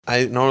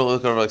I normally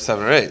look over like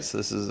 7 or 8, so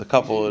this is a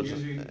couple.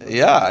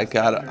 Yeah, I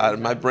got.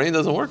 My brain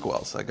doesn't work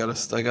well, so I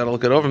gotta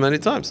look it over many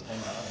times.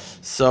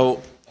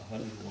 So,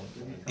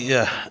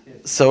 yeah.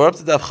 So we're up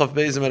to Daf Chav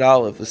Beis Amud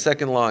Aleph, the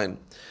second line.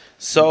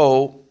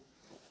 So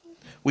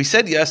we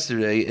said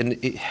yesterday,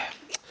 and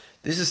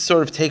this is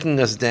sort of taking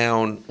us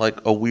down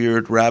like a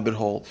weird rabbit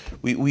hole.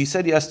 We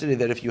said yesterday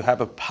that if you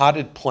have a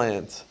potted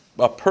plant,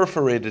 a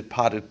perforated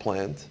potted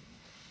plant,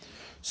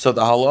 so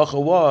the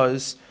halacha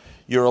was,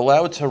 you're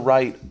allowed to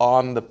write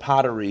on the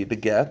pottery the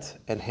get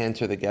and hand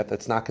her the get.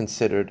 That's not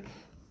considered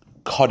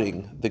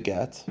cutting the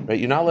get, right?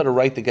 You're not allowed to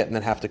write the get and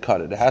then have to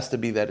cut it. It has to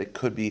be that it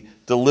could be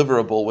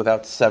deliverable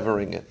without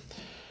severing it.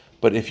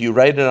 But if you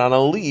write it on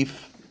a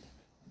leaf,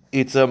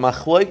 it's a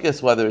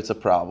machlokes whether it's a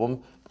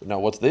problem. Now,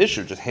 what's the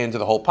issue? Just hand her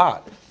the whole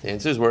pot. The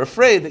answer is we're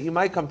afraid that you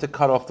might come to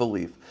cut off the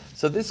leaf.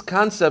 So this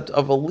concept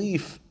of a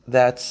leaf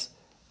that's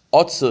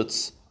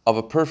otzutz, of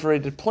a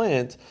perforated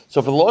plant,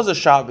 so for the laws of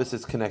Shabbos,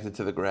 it's connected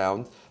to the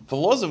ground. For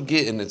the laws of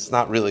Gittin, it's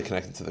not really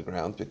connected to the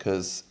ground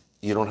because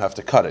you don't have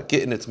to cut it.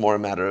 Gittin, it's more a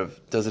matter of,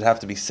 does it have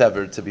to be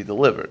severed to be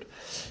delivered?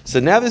 So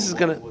now this is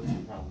going to...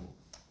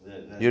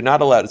 You're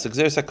not allowed. It's a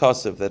gzeir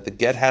sakosiv that the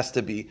get has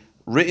to be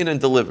written and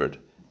delivered.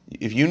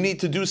 If you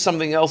need to do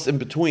something else in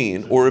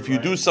between, or if you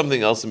do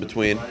something else in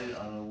between...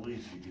 On a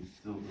leaf, you can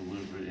still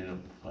deliver it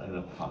in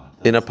a pot.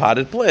 In a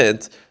potted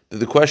plant.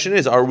 The question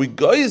is, are we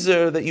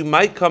geyser that you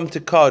might come to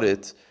cut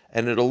it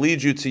and it'll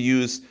lead you to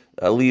use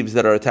leaves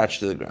that are attached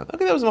to the ground?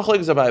 Okay, that was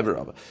machlokes Rabbi and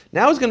Rabbi.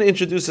 Now he's going to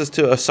introduce us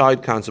to a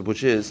side concept,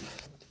 which is,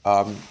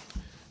 the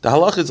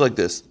halach is like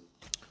this.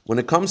 When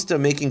it comes to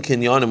making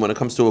kinyanim, when it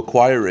comes to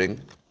acquiring,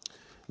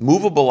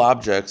 movable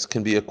objects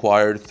can be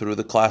acquired through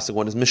the classic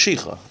one is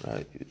meshicha,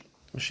 right?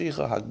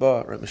 Meshicha,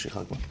 hagba, right?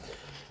 Meshicha,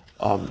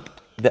 hagba.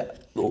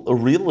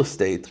 Real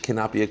estate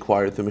cannot be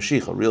acquired through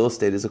meshicha. Real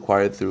estate is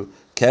acquired through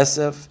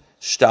kesef,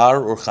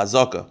 shtar, or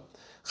chazaka.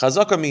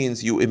 Chazaka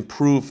means you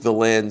improve the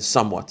land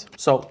somewhat.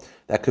 So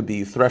that could be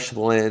you thresh the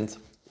land,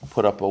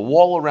 put up a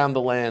wall around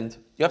the land.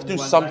 You have to do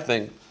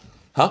something.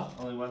 Huh?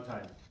 Only one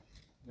time.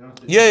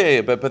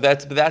 Yeah. But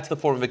that's the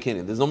form of a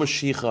kinyan. There's no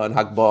meshicha and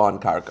hagbah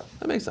and karka.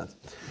 That makes sense.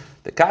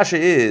 The kasha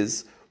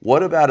is,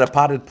 what about a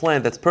potted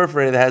plant that's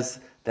perforated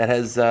that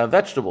has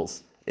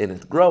vegetables in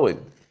it growing?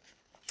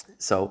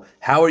 So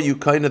how are you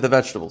kind of the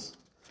vegetables?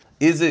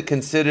 Is it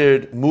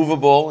considered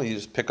movable? You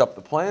just pick up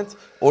the plant,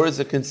 or is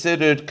it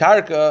considered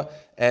karka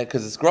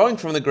because it's growing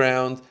from the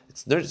ground?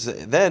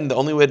 Then the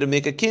only way to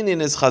make a kinyan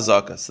is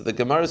chazaka. So the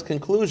Gemara's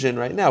conclusion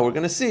right now we're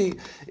going to see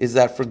is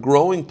that for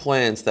growing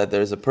plants that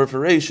there's a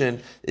perforation,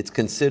 it's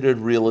considered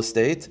real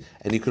estate,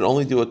 and you can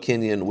only do a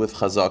kinyan with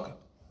chazaka.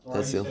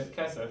 That's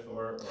kesef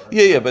or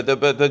Yeah, but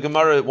the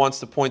Gemara wants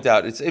to point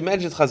out it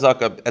mentions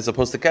chazaka as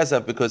opposed to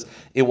kesef because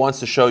it wants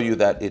to show you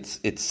that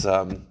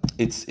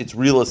it's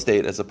real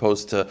estate as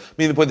opposed to.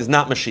 The point is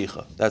not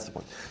mashicha. That's the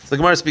point. So the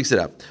Gemara speaks it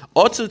out.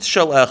 Otzut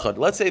shel echad.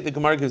 Let's say the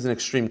Gemara gives an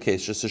extreme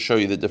case just to show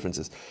you the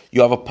differences.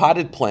 You have a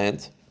potted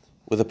plant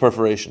with a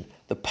perforation.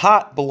 The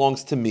pot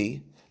belongs to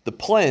me. The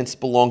plants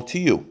belong to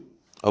you.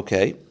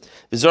 Okay.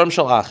 V'zorim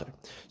shel acher.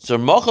 So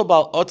mochel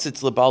bal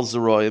otzitz lebal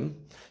zeroim.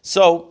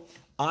 So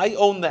I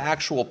own the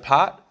actual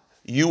pot,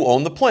 you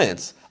own the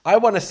plants. I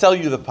want to sell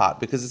you the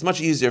pot because it's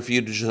much easier for you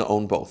to just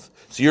own both.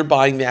 So you're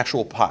buying the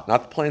actual pot,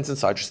 not the plants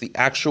inside, just the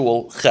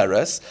actual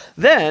cheres.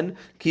 Then,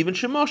 kivin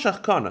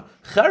shemoshach kana.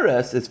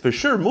 Cheres is for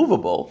sure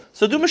movable,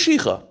 so do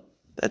mashicha.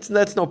 That's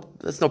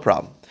no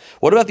problem.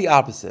 What about the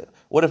opposite?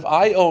 What if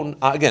I own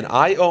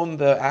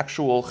the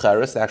actual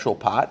cheres, the actual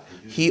pot,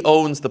 he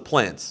owns the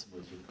plants.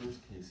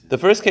 The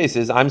first case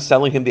is I'm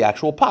selling him the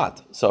actual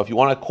pot. So if you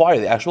want to acquire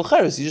the actual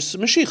cheres, you just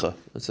meshicha.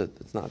 That's it.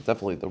 It's not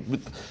definitely the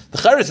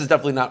cheres is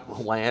definitely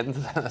not land.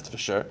 That's for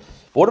sure.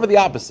 But what about the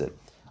opposite?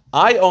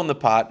 I own the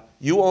pot,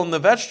 you own the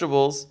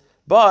vegetables,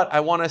 but I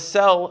want to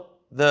sell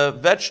the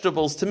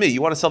vegetables to me.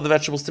 You want to sell the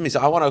vegetables to me,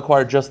 so I want to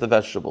acquire just the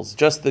vegetables,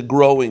 just the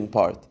growing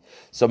part.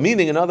 So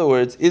meaning, in other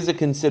words, is it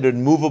considered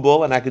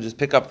movable and I could just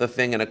pick up the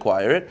thing and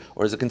acquire it,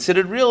 or is it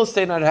considered real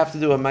estate and I'd have to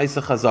do a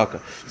ma'isa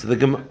chazaka? So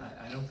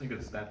I don't think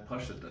it's that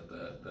pashut that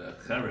the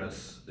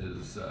cheres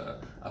is,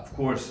 of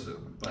course,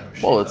 by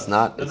Mashiach. Well, it's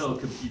not.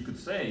 You could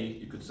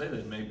say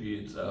that maybe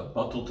it's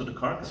bottled to the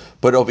carcass.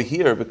 But over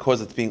here,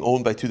 because it's being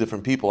owned by two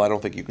different people, I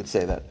don't think you could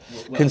say that.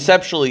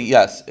 Conceptually,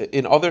 yes.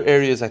 In other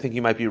areas, I think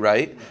you might be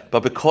right.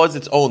 But because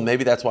it's owned,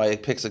 maybe that's why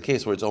it picks a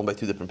case where it's owned by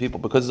two different people.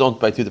 Because it's owned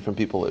by two different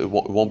people, it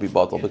won't be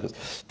bottled. Yeah.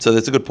 So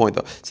that's a good point,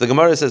 though. So the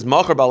Gemara says,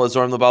 "Machar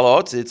balazorim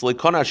lebalaotz." It's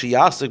lekona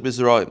sheyachzik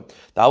b'zeroim.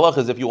 The halach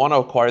is if you want to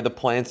acquire the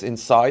plants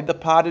inside the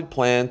potted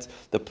plant,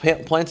 the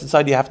plants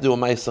inside you have to do a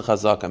ma'isa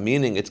chazaka,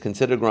 meaning it's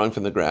considered growing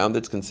from the ground.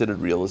 It's considered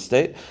real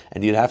estate,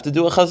 and you'd have to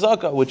do a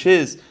chazaka, which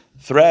is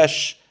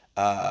thresh,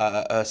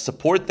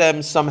 support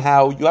them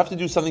somehow. You have to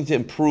do something to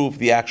improve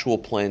the actual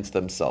plants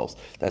themselves.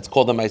 That's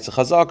called a ma'isa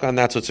chazaka, and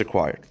that's what's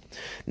required.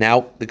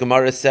 Now, the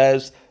Gemara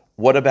says,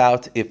 what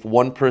about if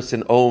one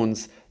person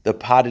owns the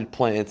potted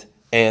plant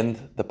and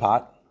the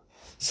pot?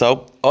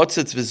 So,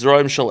 otzitz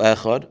v'zroim shel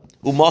echad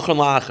umachan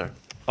la'acher.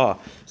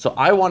 So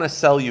I want to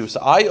sell you. So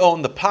I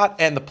own the pot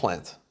and the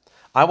plant.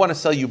 I want to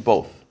sell you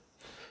both.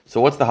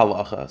 So what's the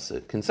halacha?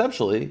 So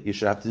conceptually, you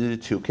should have to do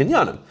 2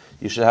 kinyanim.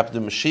 You should have to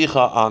do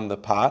mashicha on the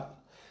pot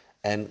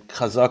and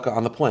chazaka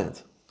on the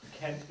plant.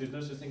 There's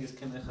no such thing as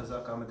kinyan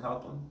chazak on the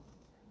talpon?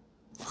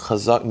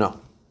 No.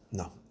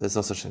 There's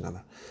no such thing on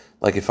that.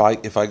 Like if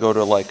I go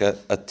to like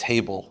a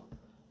table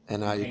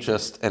and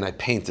I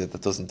paint it,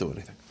 that doesn't do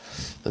anything.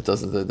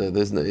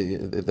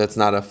 That's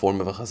not a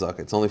form of a chazaka.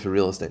 It's only for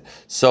real estate.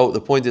 So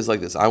the point is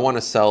like this: I want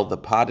to sell the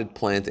potted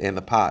plant and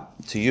the pot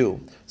to you.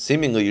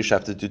 Seemingly, you should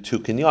have to do 2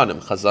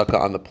 kinyanim: chazaka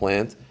on the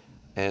plant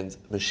and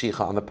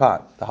mashicha on the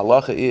pot. The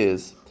halacha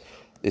is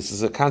this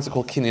is a concept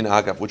called kinyan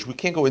agav, which we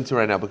can't go into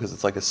right now because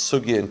it's like a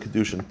sugya in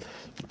kedushin.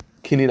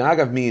 Kinyan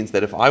agav means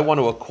that if I want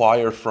to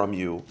acquire from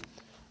you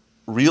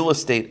real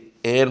estate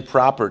and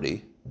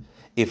property,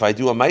 if I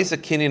do a ma'isa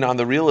kinyan on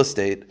the real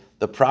estate,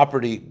 the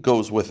property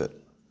goes with it.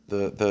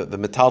 The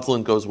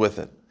metaltalin goes with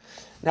it.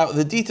 Now,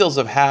 the details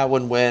of how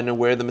and when and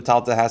where the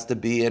metalta has to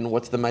be and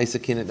what's the ma'isa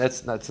kinyan,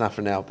 that's not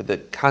for now. But the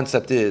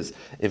concept is,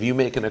 if you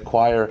make an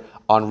acquire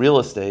on real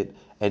estate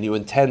and you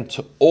intend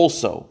to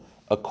also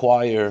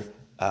acquire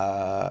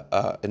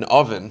an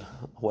oven,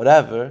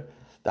 whatever,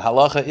 the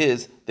halacha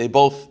is they'll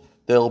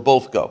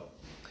both go.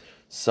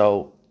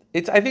 So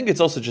I think it's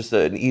also just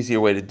an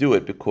easier way to do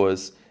it,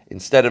 because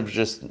instead of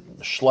just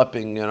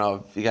schlepping,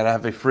 if you got to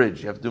have a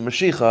fridge, you have to do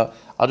mashicha.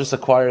 I'll just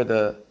acquire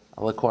the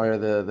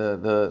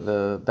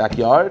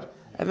backyard,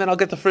 and then I'll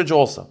get the fridge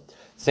also.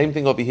 Same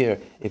thing over here.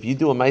 If you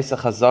do a ma'isa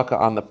chazaka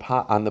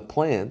on the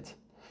plant,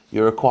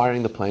 you're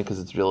acquiring the plant because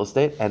it's real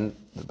estate, and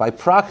by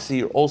proxy,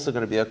 you're also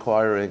going to be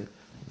acquiring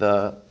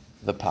the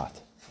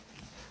pot.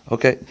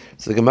 Okay,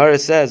 so the Gemara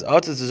says,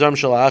 "Atzitz zerm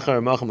shel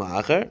ha'achar macham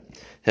ha'achar,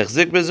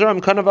 hechzik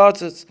bezerm kanav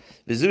atzitz."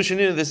 This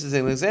is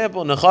an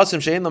example. Nechasim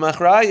shein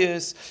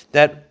lamachrayis,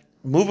 that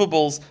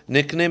movables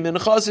niknim and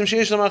nechasim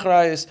sheish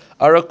lamachrayis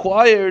are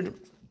acquired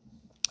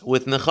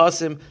with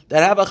nechasim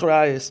that have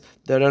achrayis,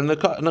 that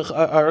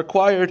are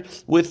acquired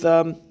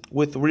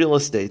with real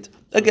estate.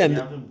 Again,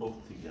 have them both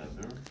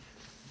together.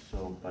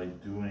 So by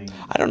doing,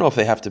 I don't know if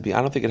they have to be.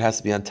 I don't think it has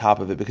to be on top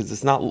of it, because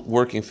it's not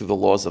working through the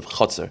laws of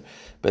chutzner.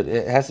 But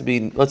it has to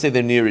be. Let's say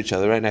they're near each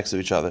other, right next to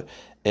each other,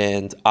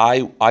 and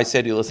I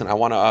say to you, listen, I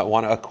want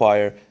to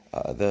acquire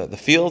the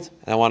field,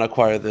 and I want to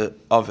acquire the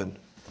oven.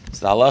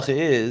 So the halacha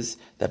is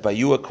that by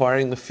you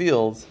acquiring the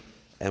field,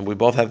 and we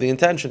both have the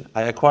intention,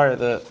 I acquire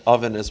the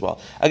oven as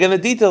well. Again, the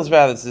details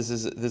rather,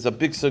 there's a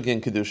big sugya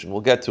in kedushin.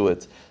 We'll get to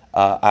it.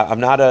 I'm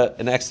not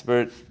an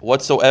expert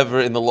whatsoever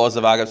in the laws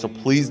of agav, so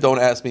please don't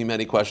ask me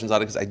many questions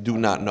on it, because I do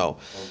not know.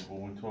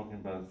 when we're talking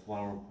about a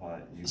flower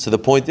pot, So the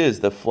point is,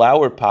 the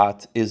flower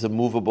pot is a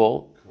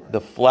movable.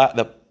 The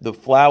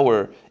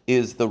flower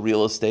is the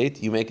real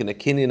estate. You make an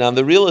kinyan on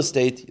the real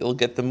estate, you'll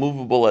get the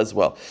movable as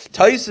well.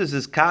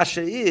 Taisus's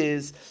kasha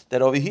is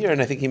that over here,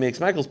 and I think he makes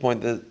Michael's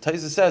point, that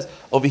Taisus says,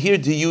 over here,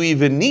 do you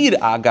even need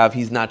agav?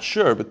 He's not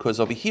sure, because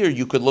over here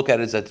you could look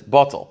at it as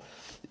bottle.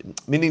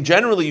 Meaning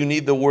generally you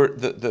need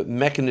the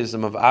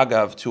mechanism of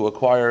agav to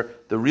acquire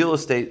the real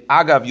estate.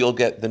 Agav, you'll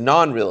get the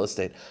non-real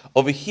estate.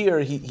 Over here,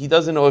 he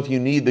doesn't know if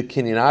you need the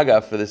kinyan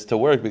agav for this to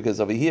work,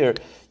 because over here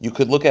you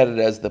could look at it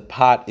as the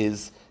pot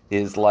is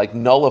like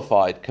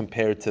nullified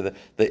compared to the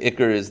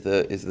ikr is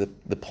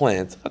the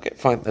plant. Okay,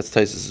 fine. That's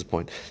Taisus'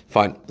 point.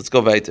 Fine. Let's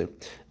go weiter.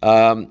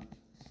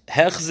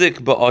 Hechzik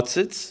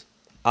ba'otzitz.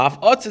 Af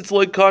otzitz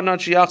loy karnat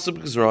sheyachzub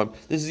g'zrom.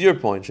 This is your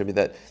point, Shemi,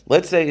 that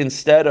let's say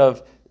instead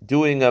of I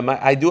do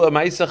a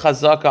ma'isa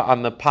chazaka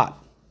on the pot,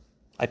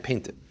 I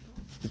paint it.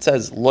 It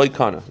says loy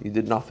kana. You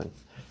did nothing,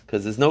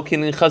 because there's no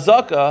kinyan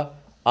chazaka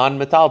on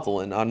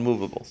metaltalin, on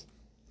movables.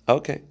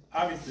 Okay.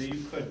 Obviously,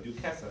 you could do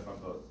kesef on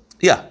both.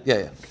 Yeah.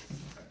 The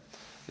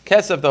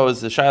kesef, though, is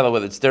the shaila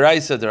whether it's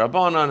deraisa,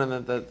 derabanan,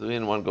 and that we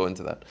didn't want to go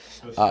into that.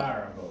 So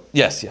star on both.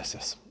 Yes.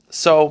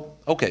 So,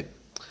 okay.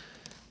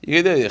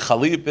 You can do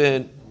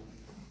chalipin.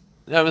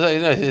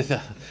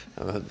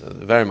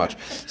 Very much.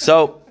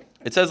 So,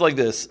 it says like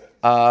this.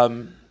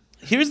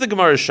 Here's the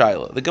Gemara's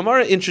shaila. The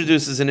Gemara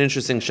introduces an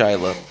interesting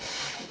shaila.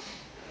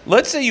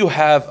 Let's say you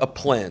have a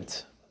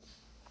plant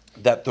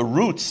that the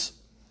roots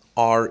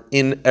are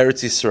in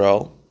Eretz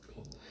Yisrael,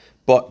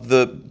 but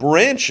the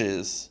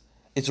branches,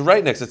 it's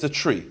right next, it's a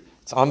tree.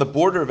 It's on the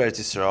border of Eretz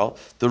Yisrael.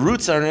 The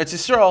roots are in Eretz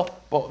Yisrael,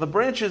 but the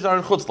branches are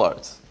in Chutz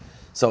La'aretz.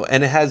 So,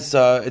 and it has,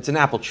 it's an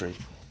apple tree.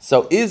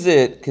 So is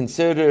it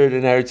considered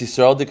an Eretz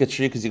Yisrael dika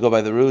tree because you go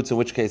by the roots, in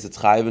which case it's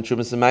chayiv and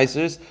trumas and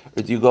meisers,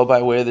 or do you go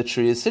by where the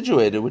tree is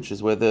situated, which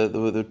is where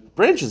the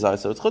branches are,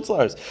 so it's Chutz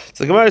La'aretz.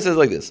 So the Gemara says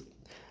like this.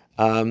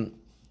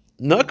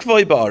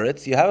 Nakvoi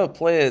ba'aretz, you have a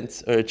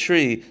plant or a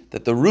tree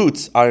that the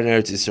roots are in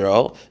Eretz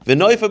Yisrael,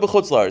 v'noifa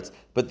b'chutz la'aretz,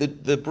 but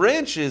the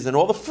branches and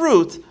all the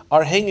fruit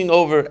are hanging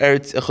over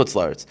Eretz Chutz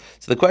La'aretz.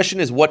 So the question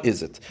is, what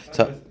is it?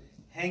 So,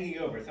 hanging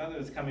over. It's not that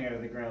it's coming out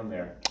of the ground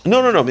there.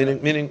 No.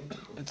 Meaning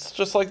it's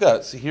just like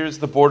that. So here's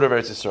the border of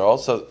Eretz Yisrael.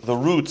 So the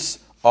roots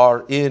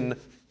are in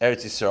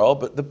Eretz Yisrael,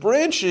 but the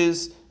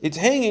branches, it's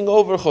hanging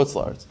over Chutz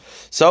La'aretz.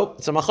 So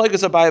it's a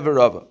machlekes Abaye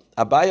v'Rava.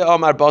 Abaye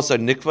Amar Basar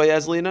Nikva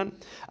Yazlinan.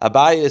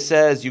 Abaye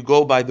says you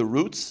go by the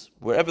roots,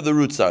 wherever the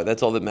roots are.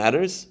 That's all that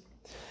matters.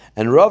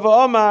 And Rava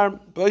Omar,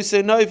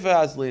 Boise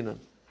Noifa Aslina.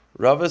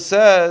 Rava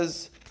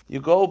says, you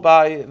go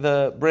by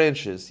the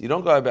branches. You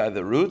don't go by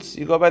the roots,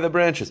 you go by the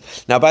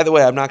branches. Now, by the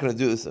way, I'm not going to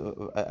do this.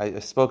 I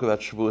spoke about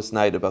Shavuos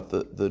night, about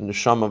the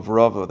neshama of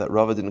Rava, that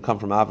Rava didn't come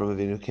from Avram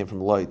Avinu, he came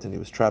from light, and he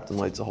was trapped in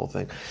light, the whole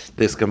thing.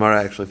 This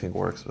Gemara I actually think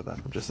works with that.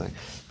 I'm just saying.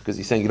 Because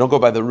he's saying you don't go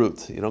by the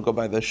root, you don't go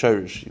by the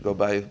shirish, you go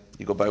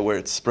by where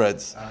it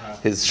spreads.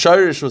 His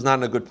shirish was not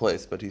in a good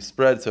place, but he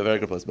spread to a very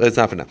good place. But it's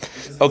not for now.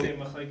 Okay.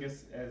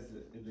 As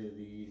the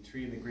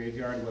tree in the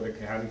graveyard, whether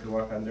Kahanim could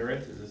walk under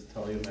it, is this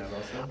telling you that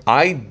also?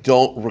 I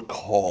don't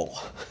recall.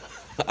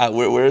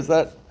 Where is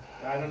that?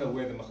 I don't know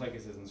where the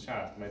machlekes is in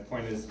Shas. My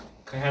point is,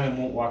 Kahanim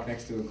won't walk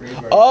next to a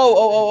graveyard.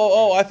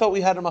 Oh! I thought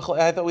we had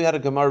a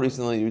Gemara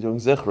recently. You were doing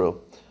zichru.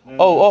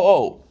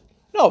 No,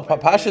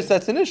 Pashas,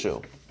 that's an issue.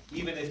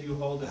 Even if you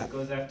hold it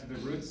goes after the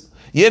roots?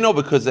 Yeah, no,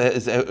 because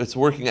it's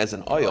working as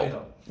an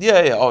oil.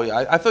 Yeah. Oh,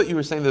 yeah. I thought you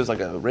were saying there was like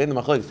a random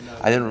machlekes.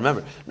 I didn't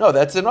remember. No,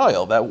 that's an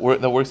oil. That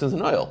works as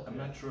an oil. I'm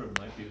not sure. It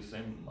might be the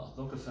same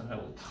machlokas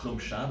somehow with Chum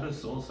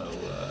Shabbos also.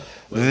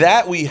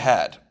 That we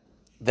had.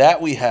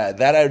 That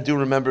I do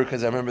remember,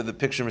 because I remember the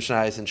picture of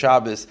Mishnayos and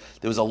Shabbos.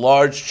 There was a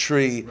large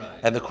tree, right.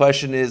 And the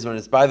question is, when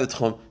it's by the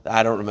Tchum,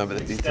 I don't remember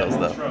the details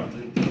though.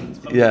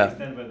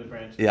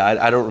 Yeah,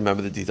 I don't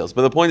remember the details.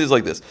 But the point is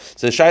like this.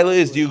 So the shaila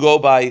is, do you go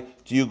by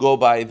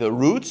the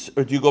roots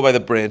or do you go by the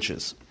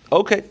branches?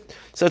 Okay.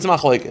 So it's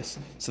machlekes.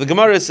 So the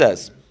Gemara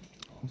says,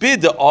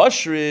 Bid the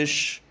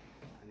oshrish,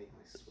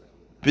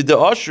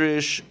 kuliyam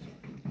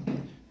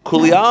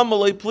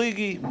alei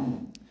pligi,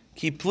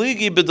 ki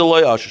pligi bid the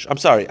loy oshrish. I'm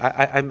sorry,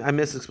 I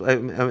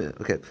misexplained.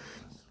 Okay.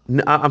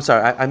 I'm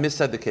sorry, I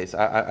missaid the case.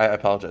 I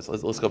apologize.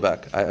 Let's go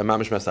back. I'm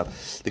messed up.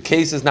 The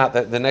case is not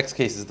that. The next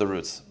case is the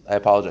roots. I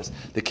apologize.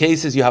 The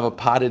case is you have a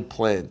potted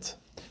plant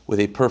with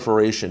a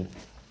perforation.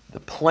 The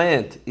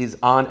plant is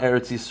on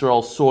Eretz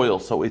Yisrael soil,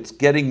 so it's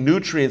getting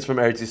nutrients from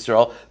Eretz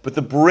Yisrael, but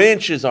the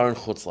branches are in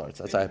Chutz La'aretz.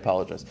 That's I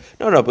apologize.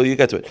 No, but you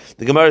get to it.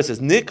 The Gemara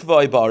says,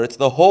 Nikvai ba'aretz,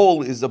 the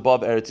whole is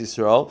above Eretz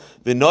Yisrael,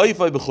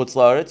 V'noifai b'Chutz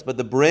La'aretz, but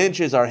the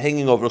branches are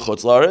hanging over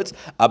Chutz La'aretz.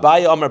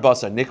 Abaye Amar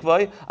Basar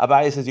Nikvai.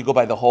 Abaye says you go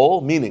by the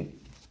whole, meaning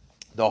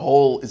the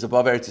whole is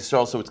above Eretz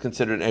Yisrael, so it's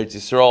considered an Eretz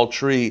Yisrael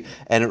tree,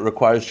 and it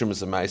requires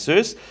Shumas and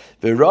Meisers.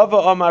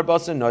 V'Rava Amar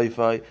Basar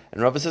Noifai,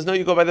 and Rava says, no,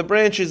 you go by the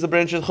branches. The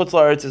branches Chutz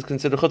La'aretz is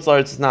considered Chutz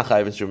La'aretz. It's not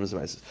Chayiv and Shumas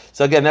and Meisers.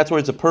 So again, that's where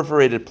it's a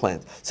perforated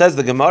plant. Says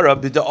the Gemara,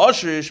 B'da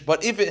Oshrish,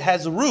 but if it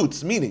has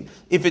roots, meaning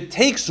if it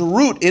takes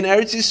root in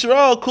Eretz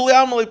Yisrael, Kuli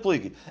Amalei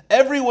Pligi.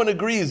 Everyone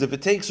agrees if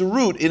it takes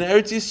root in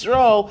Eretz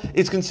Yisrael,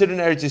 it's considered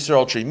an Eretz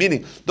Yisrael tree.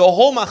 Meaning the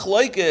whole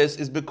machlokes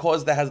is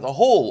because that has the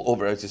hole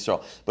over Eretz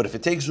Yisrael. But if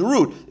it takes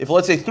root, if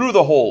let's say through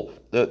the hole,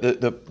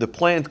 the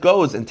plant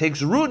goes and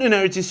takes root in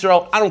Eretz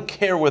Yisrael, I don't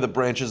care where the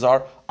branches are,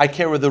 I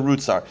care where the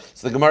roots are.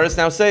 So the Gemara is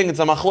now saying it's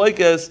a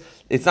machlokes,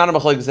 it's not a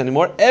machlokes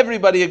anymore.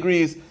 Everybody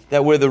agrees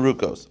that where the root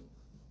goes.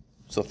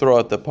 So throw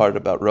out the part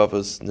about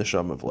Rava's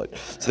neshama of light.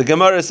 So the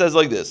Gemara says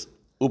like this: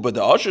 You're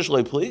telling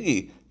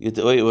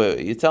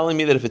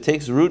me that if it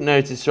takes root in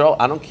Eretz Yisrael,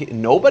 I don't care.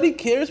 Nobody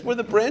cares where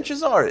the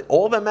branches are.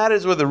 All that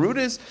matters is where the root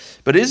is.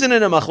 But isn't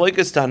it a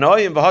machlokes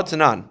tanoi and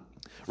v'hatanan?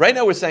 Right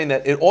now we're saying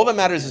that all that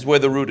matters is where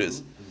the root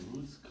is.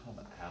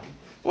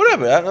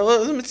 Whatever.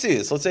 Let's see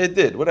this. Let's say it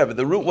did. Whatever.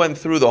 The root went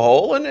through the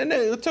hole and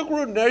it took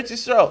root in Eretz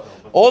Yisrael.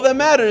 All that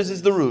matters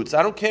is the roots.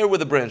 I don't care where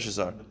the branches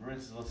are.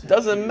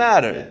 Doesn't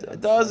matter. It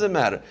doesn't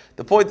matter.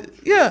 The point.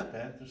 Yeah.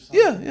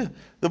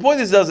 The point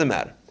is, it doesn't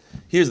matter.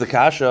 Here's the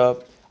kasha.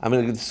 I'm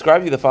going to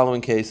describe you the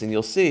following case, and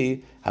you'll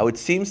see how it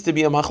seems to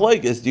be a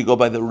machlokes. Do you go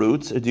by the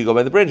roots or do you go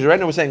by the branches? Right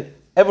now we're saying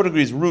everyone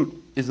agrees root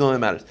is the only that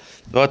matters.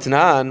 But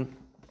the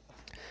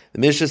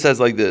Mishnah says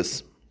like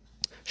this.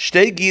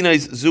 Okay,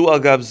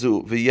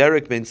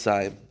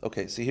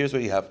 so here's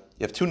what you have.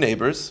 You have two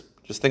neighbors.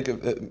 Just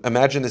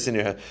imagine this in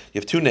your head. You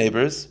have two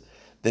neighbors.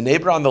 The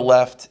neighbor on the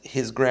left,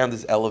 his ground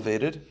is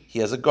elevated. He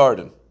has a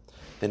garden.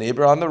 The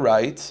neighbor on the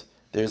right,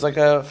 there's like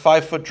a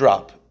 5-foot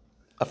drop,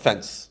 a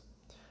fence.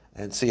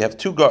 And so you have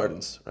two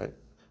gardens, right?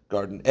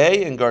 Garden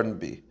A and Garden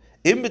B.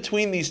 In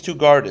between these two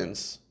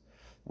gardens,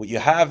 what you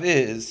have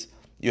is,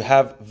 you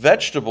have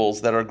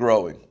vegetables that are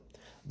growing.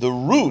 The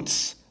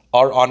roots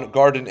are on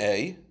Garden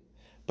A,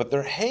 but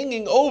they're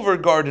hanging over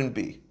Garden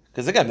B.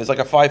 Because again, there's like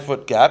a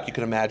 5-foot gap. You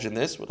can imagine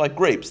this with like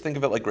grapes. Think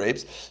of it like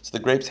grapes. So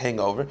the grapes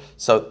hang over.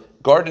 So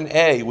Garden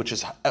A, which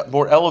is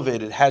more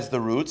elevated, has the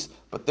roots,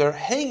 but they're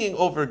hanging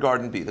over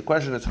Garden B. The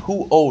question is,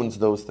 who owns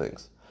those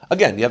things?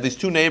 Again, you have these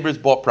two neighbors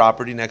bought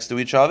property next to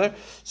each other.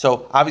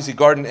 So obviously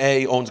Garden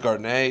A owns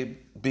Garden A,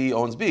 B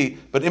owns B.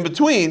 But in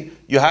between,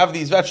 you have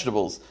these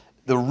vegetables.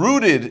 They're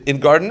rooted in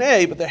Garden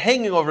A, but they're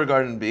hanging over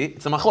Garden B.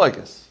 It's a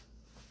machlokes.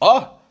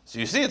 So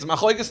you see, it's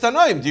machlokes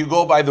tanaim. Do you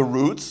go by the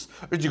roots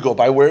or do you go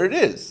by where it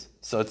is?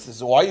 So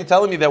why are you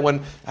telling me that why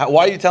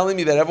are you telling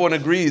me that everyone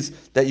agrees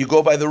that you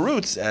go by the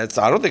roots? I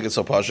don't think it's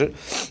so pashut.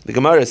 The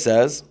Gemara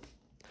says,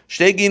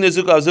 Shtei gina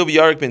zuka azuv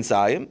yarik ben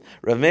sayim,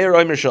 Rav Meir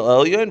oimer shel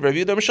Elyon, Rav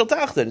Yehuda oimer shel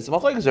Tachten. It's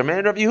machlokes Rav Meir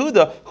and Rav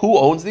Yehuda. Who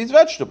owns these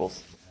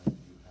vegetables?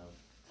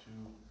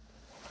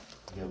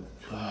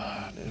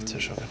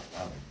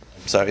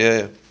 Sorry,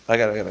 yeah. I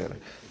got it.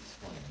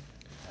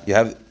 You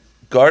have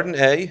garden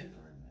A,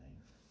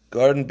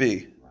 garden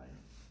B.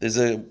 There's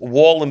a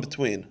wall in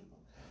between.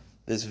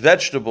 There's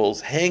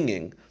vegetables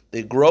hanging.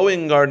 They're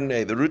growing in garden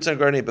A. The roots are in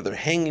garden A, but they're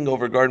hanging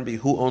over garden B.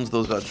 Who owns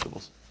those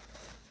vegetables?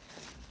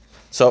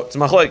 So it's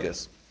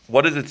machlokes.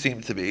 What does it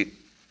seem to be?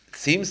 It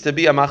seems to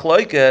be a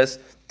machlokes.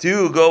 Do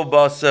you go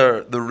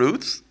basar the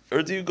roots,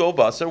 or do you go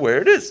basar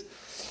where it is?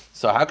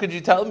 So how could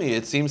you tell me?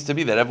 It seems to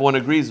be that everyone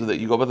agrees with it.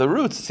 You go by the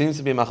roots. It seems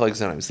to be a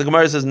machlokes. The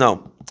Gemara says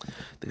no.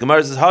 The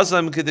Gemara says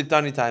hasam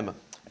kediktani taima.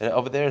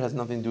 Over there, it has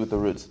nothing to do with the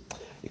roots.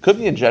 It could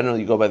be in general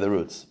you go by the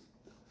roots.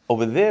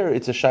 Over there,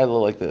 it's a shiloh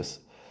like this.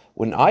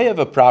 When I have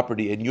a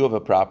property and you have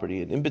a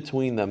property, and in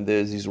between them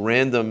there's these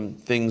random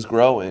things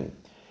growing,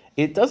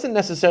 it doesn't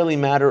necessarily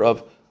matter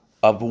of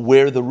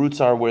where the roots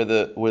are, where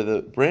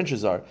the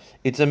branches are.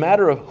 It's a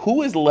matter of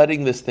who is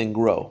letting this thing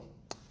grow.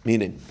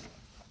 Meaning,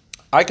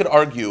 I could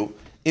argue,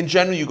 in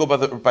general you go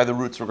by the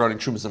roots regarding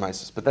Trumas and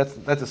Isis, but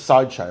that's a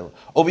side shiloh.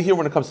 Over here,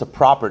 when it comes to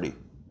property,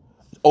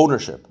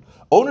 ownership.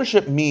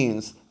 Ownership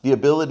means the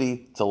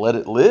ability to let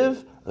it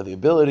live or the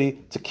ability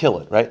to kill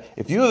it, right?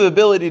 If you have the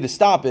ability to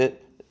stop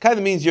it, it kind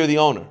of means you're the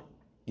owner.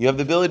 You have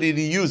the ability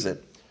to use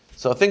it.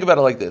 So think about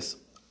it like this.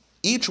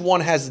 Each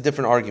one has a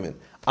different argument.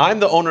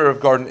 I'm the owner of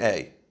garden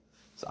A.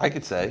 So I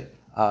could say,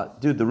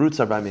 dude, the roots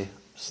are by me.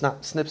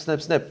 Snip, snip,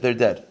 snip, snip. They're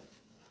dead.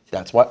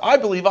 That's why I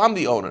believe I'm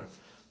the owner.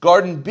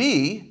 Garden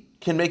B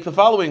can make the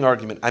following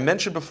argument. I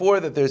mentioned before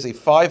that there's a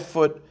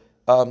 5-foot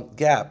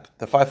gap,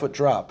 the 5-foot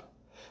drop.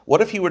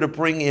 What if he were to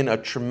bring in a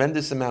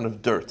tremendous amount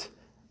of dirt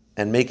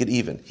and make it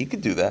even? He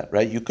could do that,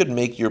 right? You could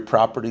make your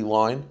property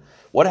line.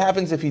 What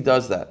happens if he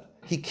does that?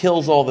 He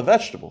kills all the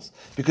vegetables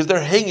because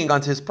they're hanging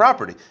onto his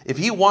property. If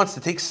he wants to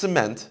take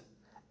cement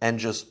and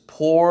just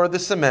pour the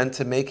cement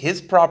to make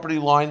his property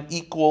line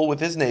equal with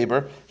his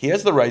neighbor, he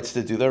has the rights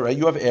to do that, right?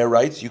 You have air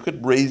rights. You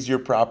could raise your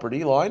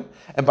property line,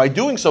 and by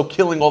doing so,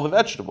 killing all the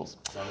vegetables.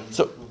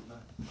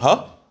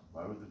 Huh?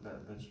 Why would the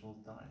vegetables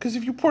die? Because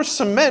if you pour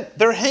cement,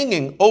 they're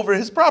hanging over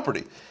his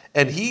property.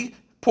 And he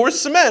pours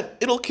cement,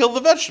 it'll kill the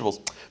vegetables.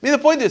 I mean, the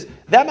point is,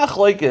 that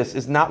machlokes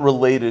is not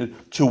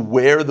related to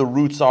where the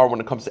roots are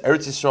when it comes to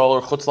Eretz Yisrael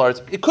or Chutz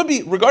La'aretz. It could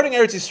be, regarding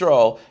Eretz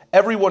Yisrael,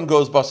 everyone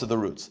goes basa the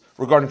roots,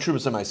 regarding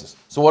Trumas and Isis.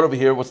 So what over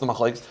here, what's the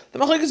machlokes? The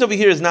machlokes over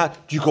here is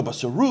not, do you go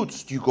basa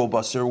roots, do you go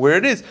basa where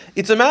it is?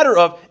 It's a matter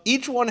of,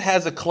 each one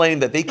has a claim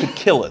that they could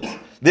kill it.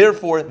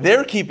 Therefore,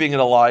 they're keeping it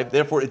alive,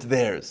 therefore it's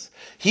theirs.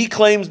 He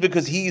claims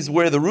because he's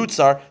where the roots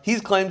are, he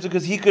claims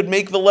because he could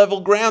make the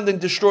level ground and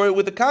destroy it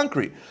with the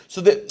concrete.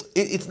 So that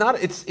it's not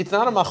a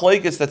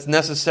machlokes that's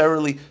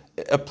necessarily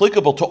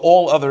applicable to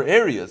all other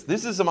areas.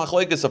 This is a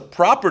machlokes of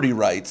property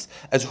rights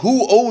as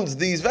who owns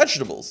these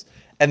vegetables.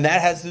 And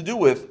that has to do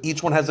with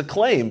each one has a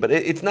claim, but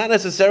it's not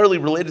necessarily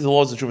related to the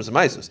laws of Trumas and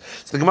Isis.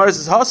 So the Gemara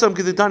says, "Hasam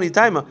k'ditani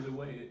taima." Either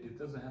way, it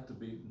doesn't have to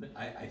be.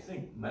 I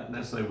think not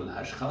necessarily with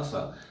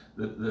hashchasa.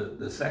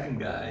 The second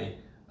guy,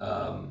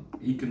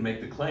 he can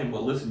make the claim.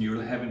 Well, listen,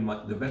 you're having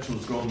the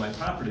vegetables grow on my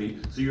property,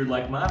 so you're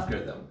like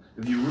mafker them.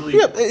 If you really,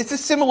 yeah, it's a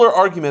similar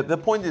argument. The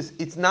point is,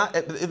 it's not.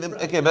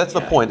 Again, that's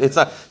the point. It's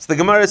not. So the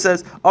Gemara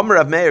says, "Amar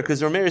Rav Meir,"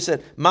 because Rav Meir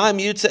said, "Ma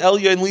miyutza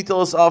elyon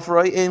litalos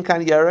afroi in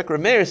kan yarek."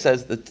 Rav Meir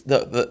says that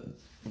the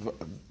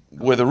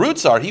where the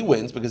roots are, he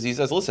wins because he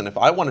says, listen, if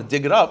I want to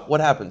dig it up,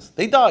 what happens?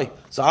 They die.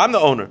 So I'm the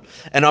owner.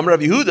 And Rav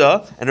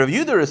Yehuda, and Rav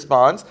Yehuda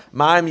responds,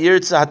 Ma'am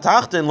yirtza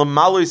hatachten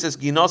l'malu, says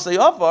ginosei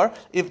avar,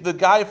 if the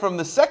guy from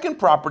the second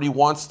property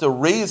wants to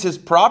raise his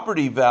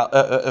property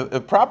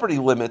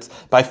limits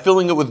by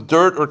filling it with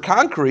dirt or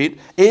concrete,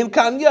 in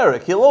kan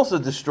yerek, he'll also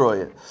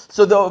destroy it.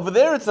 So over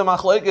there, it's a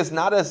machlokes,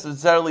 not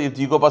necessarily if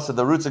you go bust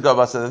the roots or go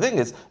bust the thing.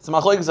 It's a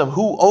machlokes of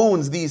who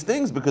owns these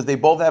things because they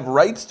both have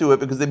rights to it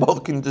because they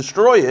both can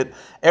destroy it.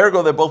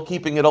 Ergo, they're both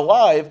keeping it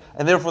alive,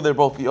 and therefore they're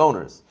both the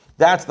owners.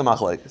 That's the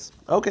machlokes.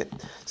 Okay.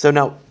 So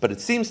now, but it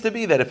seems to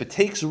be that if it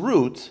takes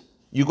root,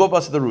 you go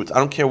bust the roots. I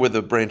don't care where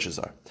the branches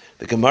are.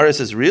 The Gemara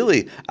says,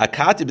 really,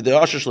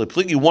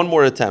 one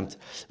more attempt.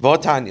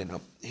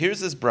 Now, here's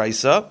this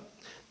brisa.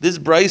 This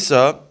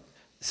brisa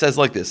says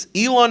like this: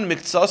 Elon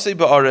miktsase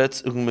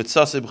ba'aretz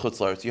u'mitzase b'chutz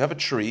la'aretz. You have a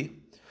tree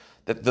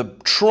that the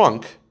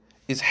trunk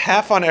is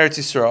half on Eretz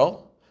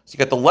Yisrael. So you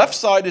got the left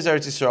side is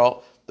Eretz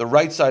Yisrael, the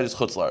right side is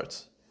chutz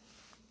la'aretz.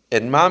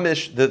 And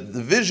mamish, the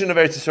vision of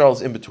Eretz Yisrael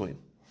is in between.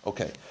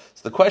 Okay,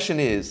 so the question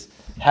is,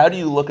 how do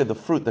you look at the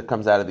fruit that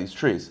comes out of these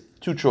trees?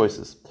 Two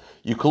choices.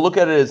 You can look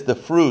at it as the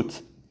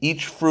fruit.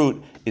 Each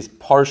fruit is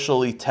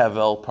partially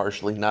tevel,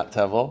 partially not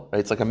tevel. Right?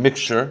 It's like a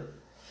mixture.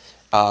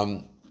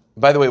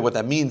 By the way, what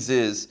that means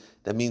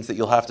that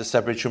you'll have to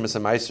separate Trumas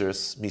and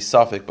Meisers,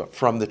 misafik, but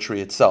from the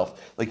tree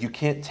itself. Like you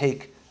can't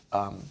take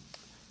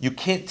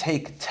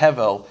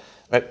tevel.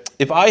 Right?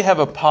 If I have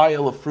a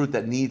pile of fruit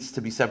that needs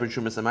to be separated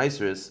Trumas and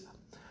Meisers,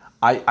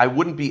 I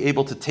wouldn't be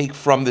able to take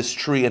from this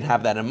tree and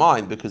have that in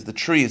mind because the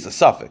tree is a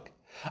suffix.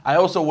 I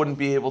also wouldn't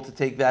be able to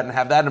take that and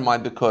have that in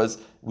mind because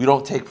we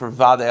don't take for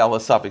vade ala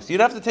suffix.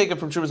 You'd have to take it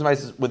from Trumas and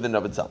Meisers within and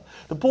of itself.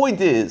 The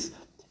point is,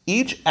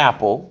 each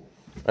apple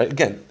Right?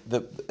 Again,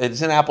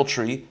 it's an apple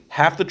tree.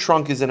 Half the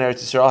trunk is in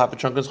Eretz Yisrael, half the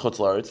trunk is Chutz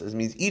La'aretz. This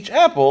means each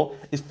apple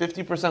is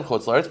 50%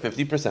 Chutz La'aretz,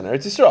 50%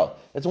 Eretz Yisrael.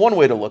 That's one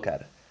way to look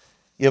at it.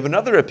 You have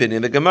another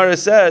opinion. The Gemara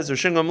says,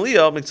 "Rishon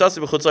Gamliel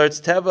miksasi b'chutz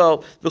la'aretz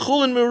tevel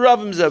v'chulin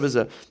miravim zeh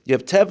b'zeh." You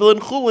have tevel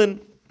and chulin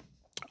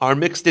are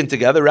mixed in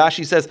together.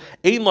 Rashi says,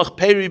 "Ein lach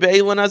peri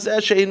be'elan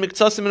hazeh she'ein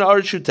miksasim in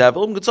haaretz shu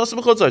tevel miksasim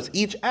b'chutz la'aretz."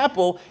 Each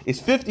apple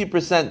is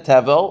 50%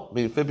 tevel,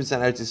 meaning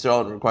 50% Eretz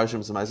Yisrael and requires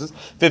Shemus Hamaisis,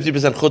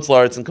 50% chutz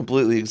la'aretz and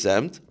completely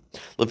exempt.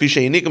 Lefi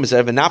she'inikum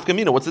said,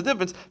 "V'nafkamina." What's the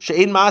difference?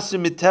 She'ein masim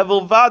mit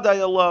tevel vaday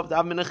alav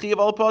dav menachiv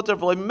al poter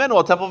v'loy mimenu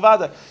al tevel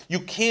vaday. You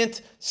can't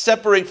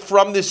separate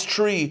from this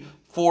tree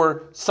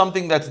for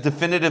something that's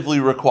definitively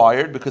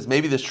required, because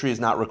maybe this tree is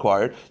not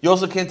required. You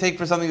also can't take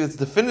for something that's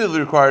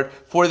definitively required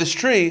for this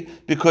tree,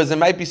 because it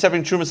might be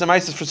separating Trumas and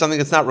Maisis for something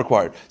that's not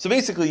required. So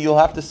basically, you'll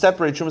have to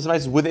separate Trumas and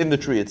Maisis within the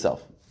tree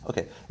itself.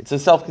 Okay, it's a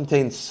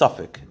self-contained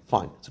suffix.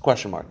 Fine, it's a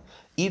question mark.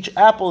 Each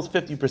apple is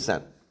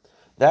 50%.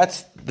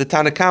 That's the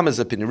Tanakama's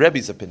opinion,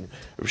 Rebbe's opinion.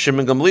 Rav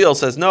Shimon Gamliel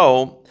says,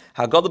 no,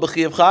 Hagadol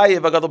b'chiyav chayiv,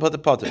 Hagadol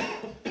b'poter poter.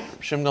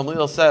 Rav Shimon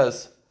Gamliel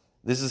says,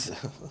 this is,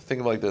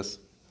 think of it like this.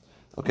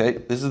 Okay,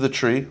 this is the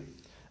tree,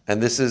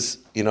 and this is,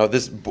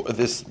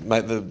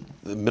 the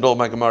middle of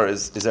my Gemara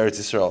is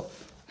Eretz Yisrael.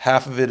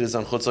 Half of it is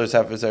on Chutz La'aretz,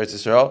 half of it is Eretz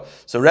Yisrael.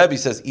 So Rabbi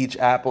says each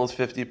apple is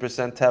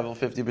 50% tevel,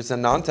 50%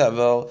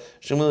 non-tevel.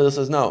 Shmuel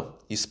says no.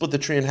 You split the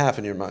tree in half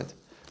in your mind.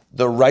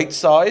 The right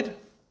side,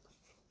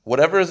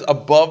 whatever is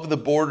above the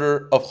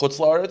border of Chutz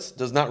La'aretz,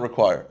 does not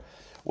require.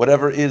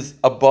 Whatever is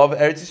above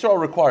Eretz Yisrael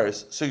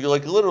requires. So you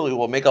literally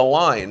will make a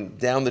line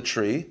down the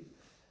tree,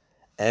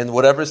 and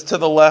whatever's to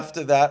the left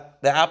of that,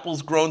 the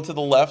apples grown to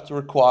the left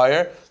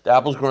require, the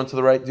apples grown to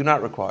the right do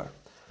not require.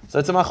 So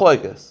it's a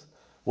machlokes.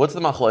 What's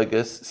the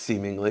machlokes,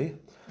 seemingly?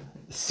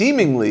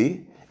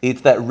 Seemingly, it's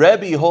that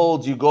Rebbe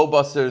holds you go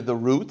buster the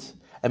root,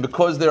 and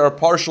because there are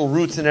partial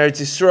roots in Eretz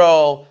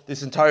Yisrael,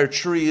 this entire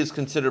tree is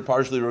considered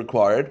partially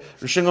required.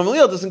 Rishon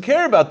Gamliel doesn't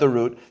care about the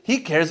root, he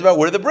cares about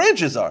where the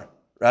branches are,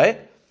 right?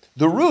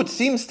 The root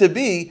seems to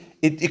be,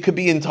 it could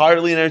be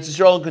entirely in Eretz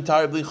Yisrael, it could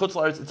entirely in Chutz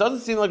La'aretz. It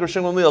doesn't seem like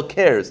Rishon Gamliel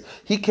cares.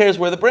 He cares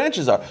where the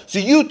branches are. So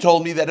you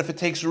told me that if it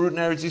takes root in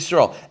Eretz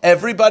Yisrael,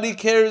 everybody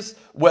cares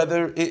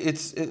whether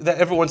that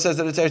everyone says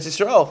that it's Eretz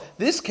Yisrael.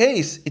 This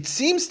case, it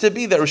seems to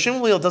be that Rishon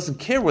Gamliel doesn't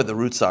care where the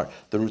roots are.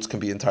 The roots can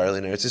be entirely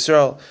in Eretz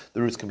Yisrael.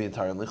 The roots can be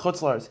entirely in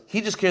Chutz La'aretz.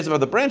 He just cares about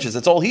the branches.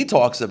 That's all he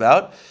talks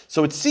about.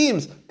 So it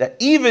seems that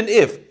even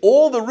if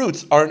all the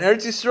roots are in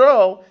Eretz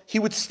Yisrael, he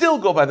would still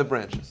go by the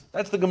branches.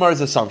 That's the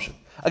Gemara's assumption.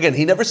 Again,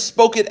 he never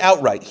spoke it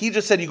outright. He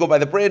just said you go by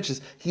the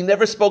branches. He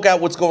never spoke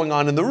out what's going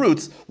on in the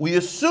roots. We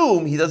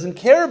assume he doesn't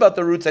care about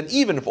the roots, and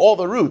even if all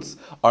the roots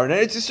are in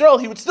Eretz Yisrael,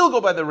 he would still go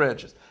by the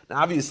branches.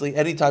 Now, obviously,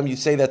 anytime you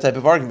say that type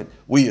of argument,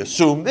 we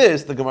assume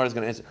this, the Gemara is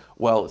going to answer,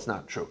 well, it's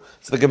not true.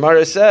 So the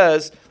Gemara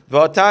says, my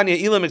lav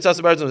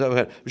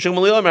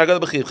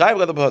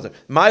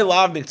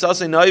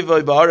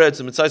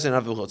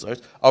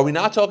Are we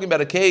not talking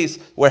about a case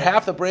where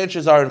half the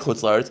branches are in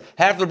Chutz La'aretz,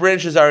 half the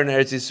branches are in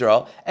Eretz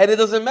Yisrael, and it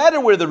doesn't matter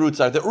where the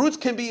roots are. The roots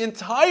can be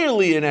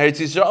entirely in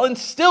Eretz Yisrael, and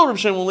still Rav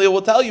Shimon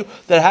will tell you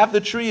that half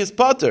the tree is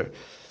pater.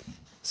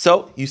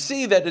 So you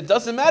see that it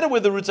doesn't matter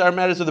where the roots are, it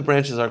matters where the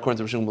branches are, according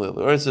to Rav Shimon Gamliel.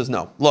 Or it says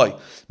no. Loi.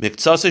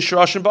 Miktsasei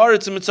shrashim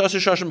ba'aretz and miktsasei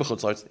shrashim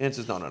b'chutz la'aretz. The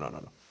answer is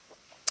no.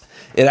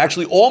 It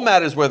actually all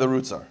matters where the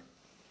roots are.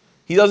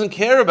 He doesn't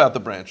care about the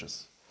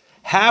branches.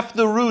 Half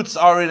the roots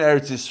are in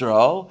Eretz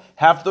Yisrael,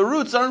 half the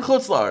roots are in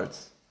Chutz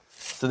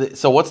La'aretz.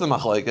 So what's the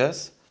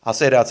machlokes? I'll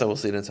say it outside, we'll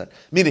see it inside.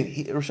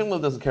 Meaning, Rav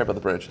Shimon doesn't care about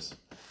the branches.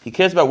 He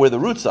cares about where the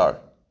roots are,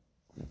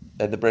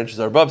 and the branches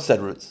are above said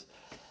roots.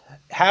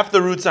 Half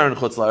the roots are in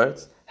Chutz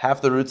La'aretz,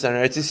 half the roots are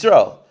in Eretz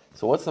Yisrael.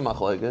 So what's the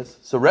machlokes?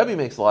 So Rebbe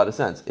makes a lot of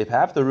sense. If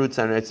half the roots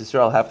are in Eretz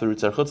Yisrael, half the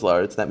roots are in Chutz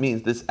La'aretz, that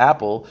means this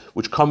apple,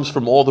 which comes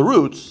from all the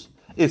roots,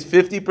 is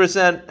 50%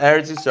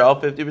 Eretz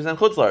Yisrael, 50%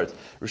 Chutz La'aretz.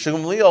 Rishon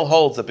Gamliel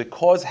holds that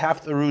because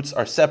half the roots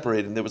are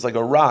separated, and there was like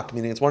a rock,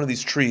 meaning it's one of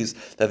these trees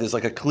that there's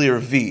like a clear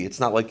V. It's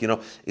not like,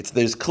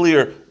 there's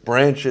clear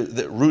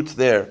branches, roots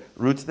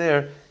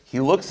there.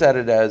 He looks at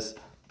it as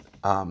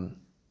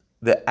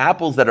the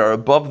apples that are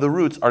above the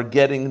roots are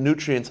getting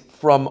nutrients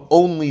from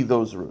only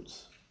those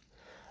roots.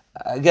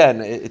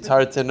 Again, it's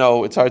hard to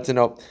know.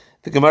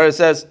 The Gemara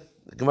says,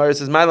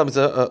 "My lam is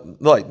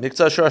like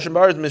miktzah shrashim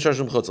ba'aretz,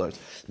 mishrashim chutz la'aretz."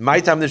 My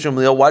time Rishon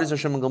Gamliel. Why does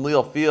Rishon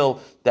Gamliel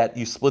feel that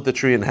you split the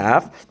tree in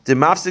half?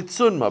 Demafsik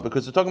tzunma,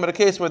 because we're talking about a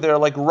case where there are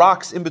like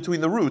rocks in between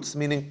the roots,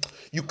 meaning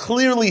you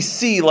clearly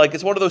see, like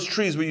it's one of those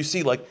trees where you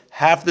see like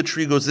half the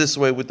tree goes this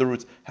way with the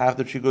roots, half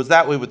the tree goes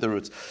that way with the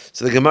roots.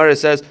 So the Gemara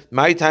says,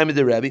 "My time is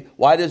the Rabbi."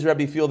 Why does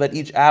Rabbi feel that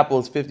each apple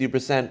is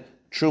 50%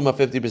 truma,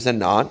 50%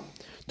 non?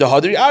 The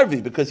Hadri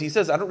Arvi, because he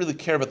says, I don't really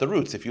care about the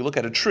roots. If you look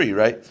at a tree,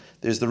 right,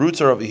 there's the roots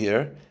are over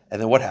here,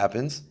 and then what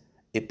happens?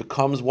 It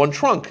becomes one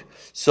trunk.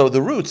 So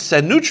the roots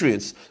send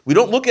nutrients. We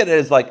don't look at it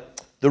as like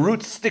the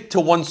roots stick to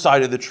one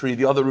side of the tree,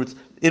 the other roots.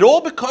 It all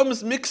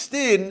becomes mixed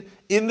in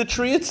the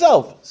tree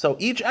itself. So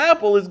each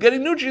apple is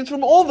getting nutrients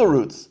from all the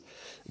roots.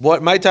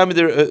 What my time is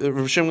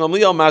Rishon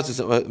Gamliel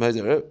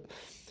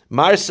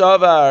Mar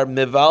savar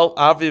meval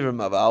aviv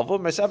mevalvo.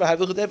 Mar savar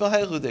hayvul.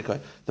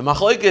 The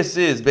machlokes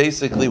is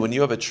basically when you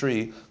have a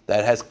tree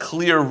that has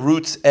clear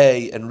roots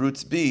A and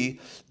roots B.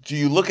 Do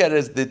you look at it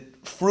as the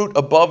fruit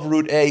above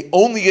root A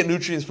only get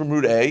nutrients from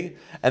root A,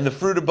 and the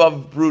fruit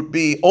above root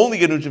B only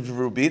get nutrients from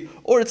root B,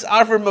 or it's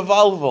aviv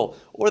mevalvo,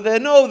 or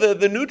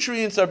the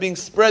nutrients are being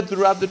spread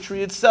throughout the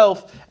tree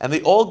itself, and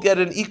they all get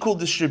an equal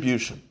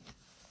distribution.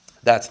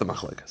 That's the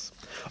machlokes.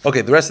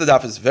 Okay, the rest of the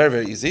daf is very,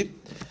 very easy.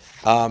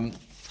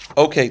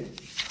 Okay,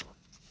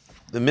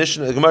 the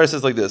Gemara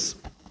says like this.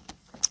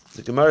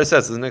 The Gemara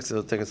says, the next,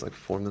 it'll take us like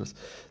 4 minutes.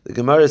 The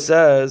Gemara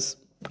says,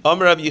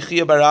 Amar Rav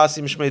Yechia bar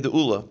Asi mishmei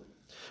de'ula.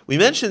 We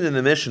mentioned in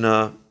the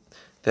Mishnah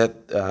that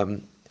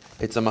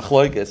it's a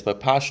machlokes, but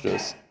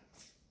pashtus.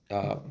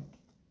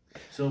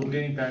 So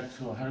getting back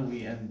to how do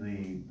we end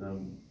the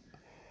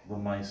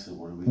Lamaisa?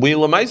 We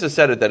Lamaisa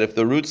said it that if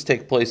the roots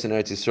take place in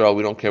Eretz Yisrael,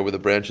 we don't care where the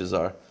branches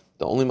are.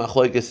 The only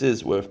machlokes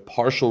is where if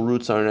partial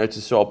roots are in Eretz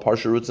Yisrael,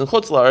 partial roots in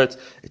Chutz La'aretz,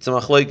 it's a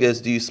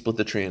machlokes, do you split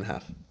the tree in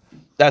half?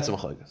 That's a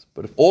machlokes.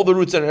 But if all the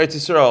roots are in Eretz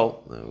Yisrael...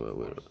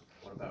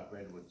 What about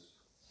redwoods?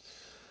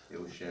 They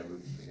will share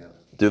roots together.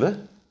 Do they?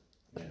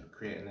 Yeah,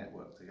 create a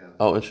network together.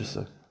 Oh,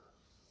 interesting.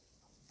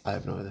 I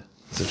have no idea.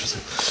 It's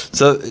interesting.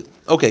 So,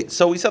 okay,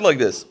 so we said like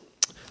this.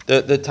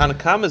 The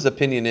Tanakama's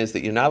opinion is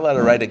that you're not allowed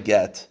to write a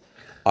get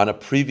on a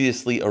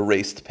previously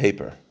erased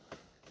paper,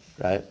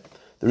 right?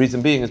 The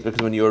reason being is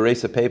because when you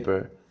erase a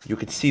paper, you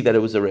could see that it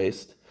was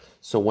erased.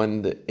 So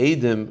when the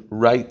Eidim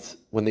write,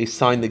 when they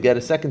sign the get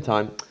a second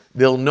time,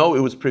 they'll know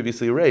it was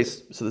previously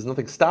erased. So there's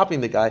nothing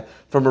stopping the guy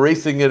from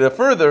erasing it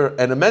further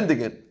and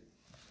amending it.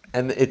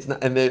 And it's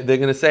not, and they're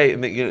going to say,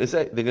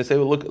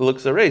 well, look, it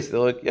looks erased. They're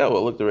like, yeah, well,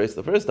 it looked erased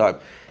the first time.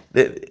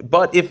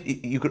 But if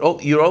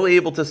you're only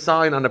able to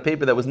sign on a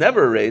paper that was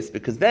never erased,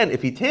 because then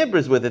if he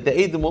tampers with it, the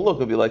Eidim will look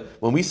and be like,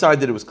 when we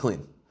signed it, it was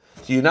clean.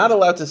 So you're not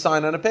allowed to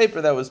sign on a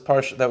paper that was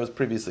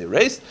previously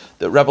erased.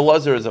 The Rebbe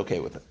Lazar is okay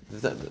with it.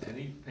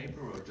 Any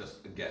paper or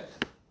just a get?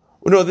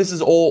 No, this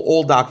is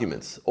all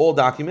documents. All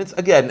documents.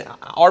 Again,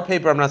 our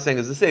paper I'm not saying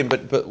is the same,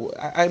 but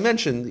I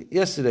mentioned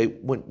yesterday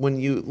when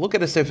you look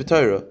at a Sefer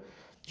Torah,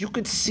 you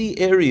could see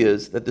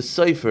areas that the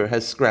Sefer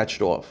has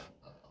scratched off.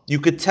 You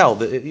could tell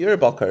that you're a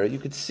Balkara. You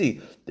could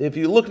see if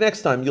you look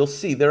next time, you'll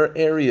see there are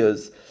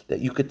areas that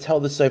you could tell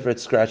the Sefer had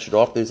scratched it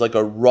off. There's like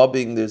a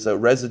rubbing, there's a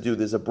residue,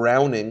 there's a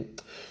browning.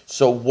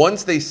 So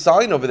once they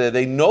sign over there,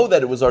 they know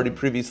that it was already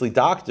previously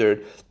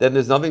doctored. Then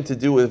there's nothing to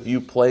do with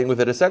you playing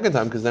with it a second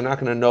time because they're not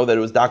going to know that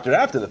it was doctored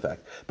after the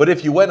fact. But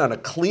if you went on a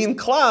clean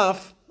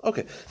cloth,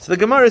 okay. So the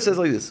Gemara says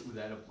like this. Would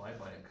that apply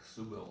by a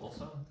ksuba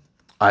also?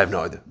 I have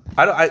no idea. We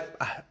had that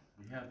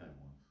one.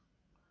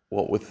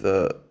 Well, with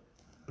the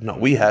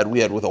we had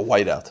with a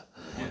whiteout.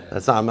 Yeah.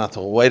 That's not. I'm not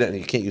talking whiteout, and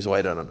you can't use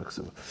whiteout on a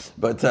ksuba.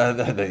 But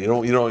you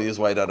don't use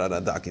whiteout on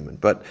a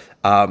document. But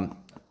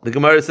the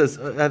Gemara says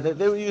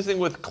they were using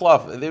with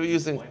cloth. They were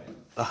using.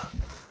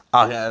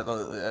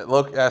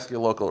 Look, ask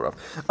your local Rav.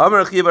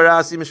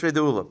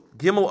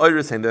 Gimel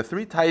Oiresein. There are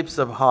 3 types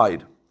of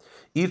hide.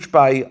 Each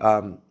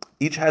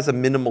has a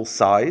minimal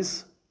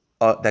size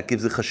that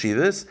gives it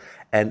chashivas,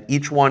 and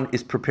each one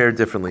is prepared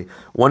differently.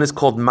 One is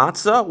called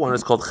matzah, one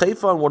is called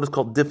chayfa, and one is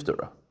called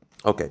diftera.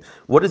 Okay,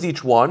 what is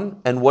each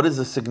one, and what is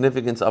the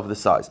significance of the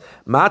size?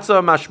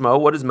 Matzah mashmo.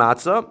 What is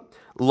matzah?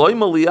 Loy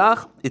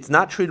maliach, it's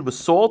not treated with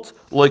salt.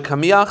 Loy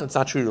kamiach, it's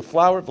not treated with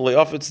flour. Loy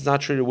ofetz, it's not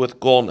treated with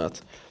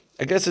gallnut.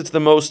 I guess it's the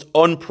most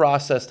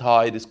unprocessed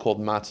hide is called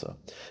matzah.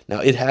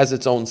 Now, it has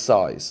its own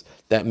size.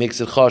 That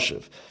makes it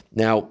chashiv.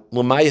 Now,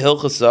 l'may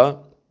hilchasa,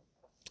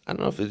 I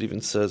don't know if it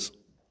even says,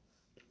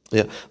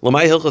 yeah,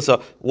 l'may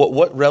hilchasa,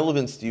 what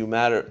relevance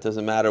does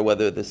it matter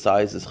whether the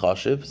size is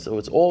chashiv? So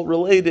it's all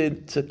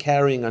related to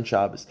carrying on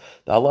Shabbos.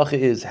 The halacha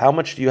is, how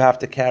much do you have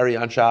to carry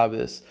on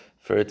Shabbos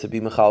for it to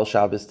be Mechal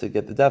Shabbos to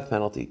get the death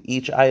penalty?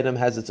 Each item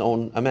has its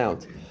own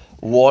amount.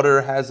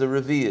 Water has a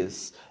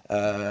revius.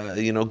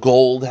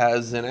 Gold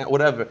has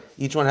whatever.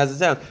 Each one has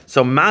its own.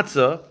 So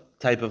matzah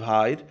type of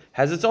hide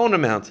has its own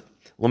amount.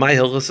 So what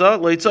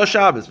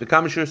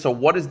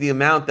is the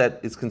amount that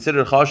is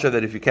considered chasha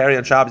that if you carry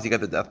on Shabbos you get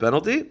the death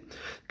penalty?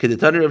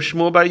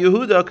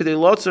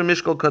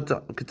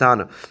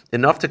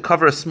 Enough to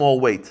cover a small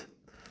weight.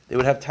 They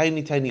would have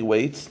tiny, tiny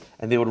weights,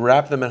 and they would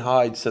wrap them in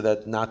hide so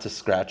that not to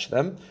scratch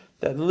them.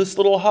 This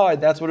little hide,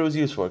 that's what it was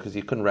used for, because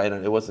you couldn't write on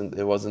it. It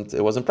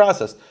wasn't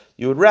processed.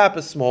 You would wrap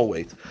a small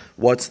weight.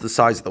 What's the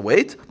size of the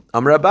weight?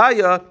 A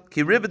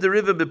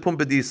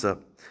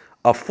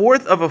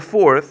fourth of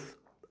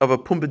a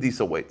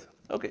pumbedisa weight.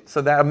 Okay,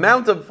 so the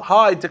amount of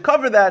hide to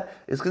cover that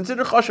is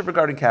considered chashav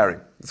regarding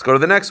carrying. Let's go to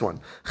the next one.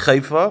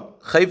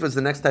 Chayfa is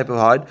the next type of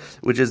hide,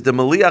 which is the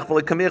maliach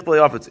v'lekamich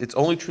v'le'afetz. It's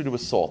only treated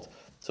with salt.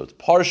 So it's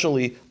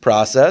partially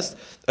processed.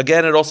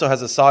 Again, it also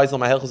has a size.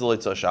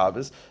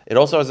 It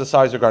also has a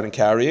size regarding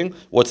carrying.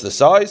 What's the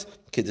size?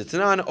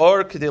 Kiditanan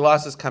or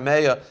kidilasas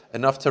kameya,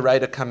 enough to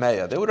write a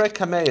kameya. They would write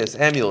kameyas,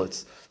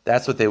 amulets.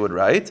 That's what they would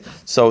write.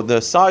 So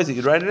the size that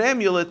you'd write an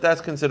amulet,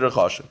 that's considered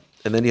chashiv.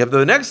 And then you have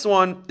the next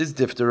one is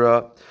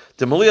diftera.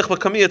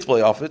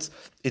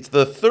 It's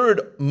the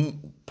third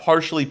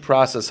partially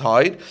processed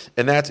hide,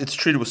 and it's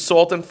treated with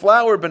salt and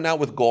flour, but not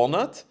with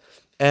gallnut.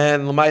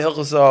 And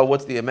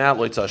what's the amount?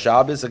 Loitza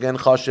Shabbos, again,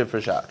 chashiv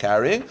for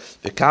carrying.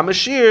 The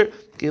kamashir,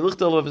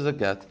 is a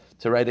get,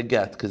 to write a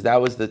get, because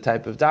that was the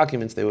type of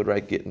documents they would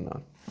write Gittin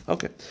on.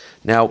 Okay.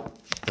 Now,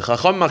 the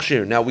chacham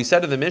machshir. Now, we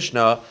said in the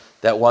Mishnah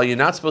that while you're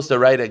not supposed to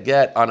write a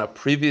get on a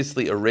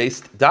previously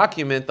erased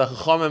document, the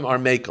chachamim are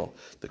mekel.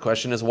 The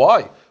question is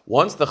why?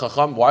 Why would the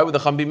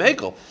chacham be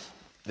mekel?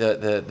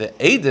 The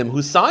Eidim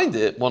who signed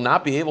it will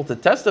not be able to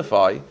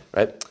testify,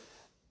 right?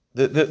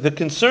 The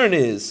concern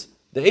is,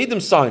 the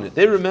Eidim sign it.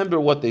 They remember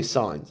what they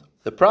signed.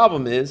 The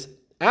problem is,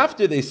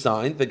 after they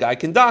signed, the guy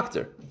can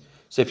doctor.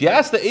 So if you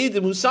ask the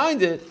Eidim who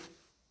signed it,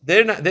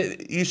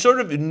 you're sort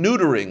of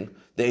neutering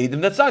the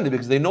Eidim that signed it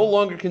because they no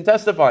longer can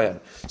testify on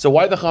it. So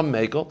why the Chacham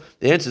Mekel?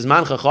 The answer is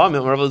Man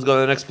Chachamim. Rav, let's go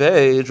to the next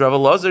page. Rav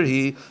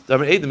Elazar,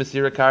 Davar Eidim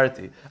Mesira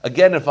Karti.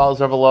 Again, it follows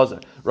Rav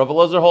Elazar. Rav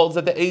Elazar holds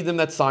that the Eidim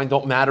that signed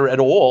don't matter at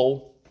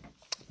all.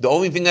 The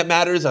only thing that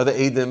matters are the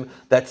Eidim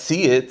that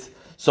see it.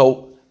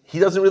 So he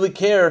doesn't really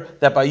care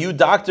that by you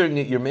doctoring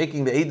it, you're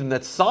making the Eidim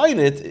that sign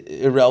it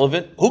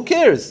irrelevant. Who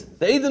cares?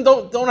 The Eidim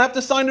don't have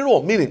to sign it at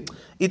all. Meaning,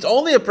 it's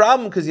only a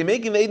problem because you're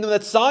making the Eidim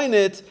that sign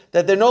it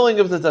that they're no longer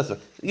able to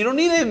testify. You don't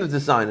need Eidim to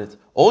sign it.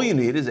 All you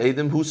need is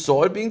Eidim who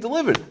saw it being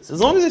delivered. So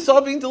as long as they saw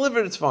it being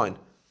delivered, it's fine.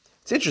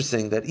 It's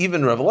interesting that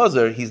even Rav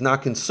Elazar, he's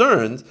not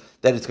concerned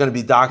that it's going to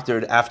be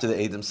doctored after the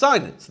Eidim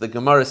sign it. So the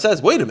Gemara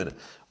says, wait a minute.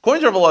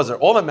 According to Rav Elazar,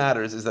 all that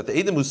matters is that the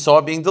Eidim who saw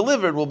it being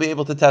delivered will be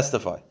able to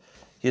testify.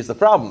 Here's the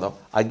problem, though.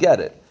 I get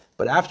it.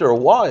 But after a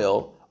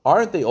while,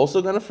 aren't they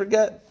also going to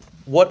forget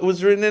what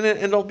was written in it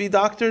and it'll be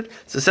doctored?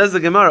 So says the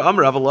Gemara,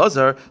 Amr Rav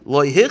Elazar,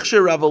 Loi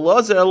hichsher Rav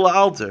Elazar el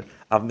alter,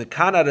 av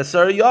mekanad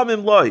asar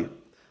yamim loi,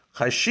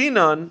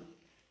 chashinan,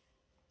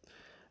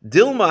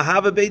 dilma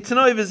have a beit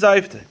tanoi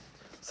v'zayfte.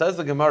 Says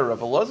the Gemara, Rav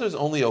Elazar is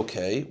only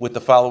okay with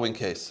the following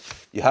case.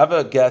 You have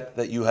a get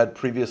that you had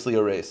previously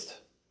erased,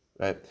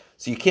 right?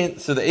 So you can't,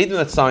 so the Eidim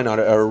that sign on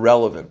it are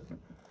irrelevant.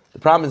 The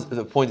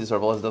point is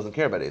Rav Elazar doesn't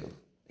care about Eidim.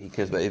 He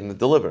cares about Eidim that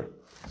deliver.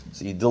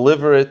 So you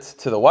deliver it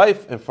to the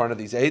wife in front of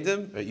these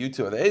Eidim, right? You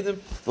two are the Eidim,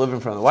 deliver in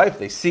front of the wife,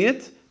 they see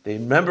it, they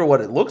remember what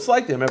it looks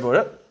like, they remember what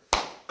it,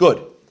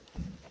 good.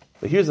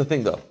 But here's the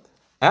thing though,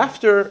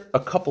 after a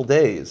couple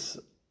days,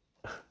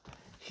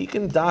 he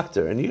can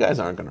doctor, and you guys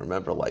aren't going to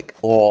remember like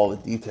all the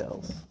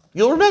details.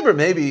 You'll remember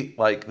maybe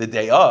like the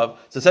day of.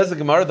 So it says the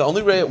Gemara, the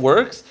only way it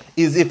works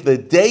is if the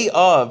day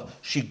of,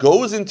 she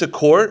goes into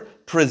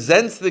court,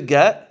 presents the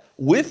get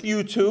with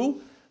you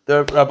two,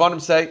 the Rabbanim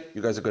say,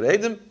 you guys are good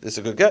Eidim, this is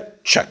a good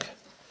get, check.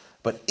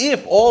 But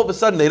if all of a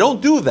sudden they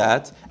don't do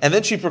that, and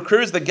then she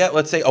procures the get,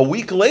 let's say, a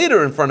week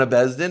later in front of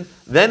Bezdin,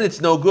 then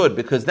it's no good,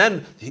 because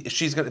then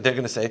they're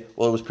going to say,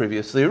 well, it was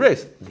previously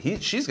erased.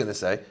 She's going to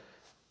say,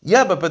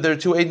 yeah, but there are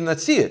two Eidim that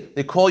see it.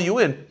 They call you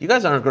in. You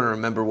guys aren't going to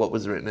remember what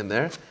was written in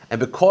there. And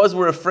because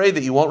we're afraid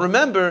that you won't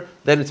remember,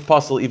 then it's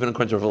possible even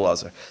according to Rav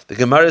Elazar. The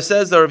Gemara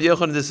says that Rav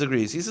Yochanan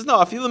disagrees. He says, no,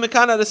 afilu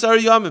mekana desar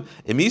yamim.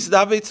 Emis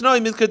davei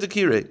tnoi mizka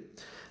tekirei.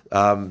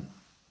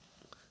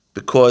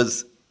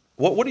 Because,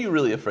 what are you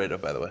really afraid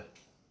of, by the way?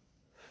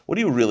 What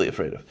are you really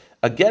afraid of?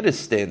 A get is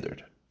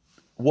standard.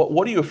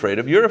 What are you afraid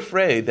of? You're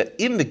afraid that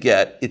in the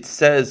get, it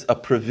says a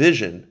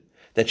provision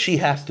that she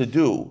has to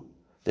do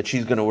that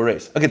she's going to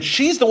erase. Again,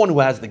 she's the one who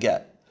has the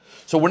get.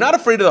 So we're not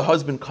afraid of the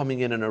husband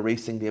coming in and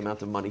erasing the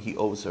amount of money he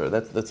owes her.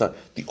 That's not.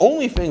 The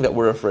only thing that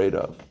we're afraid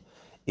of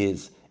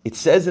is it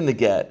says in the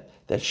get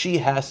that she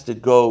has to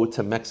go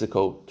to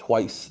Mexico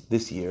twice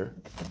this year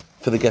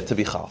for the get to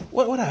be chal.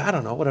 I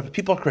don't know, whatever.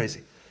 People are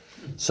crazy.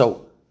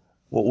 So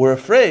what we're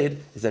afraid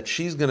is that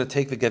she's going to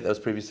take the get that was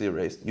previously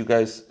erased. You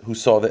guys who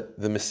saw the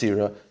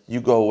Mesira,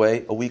 you go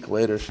away. A week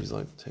later, she's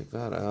like, take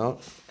that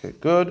out. Okay,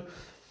 good.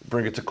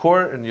 Bring it to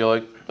court, and you're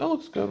like, that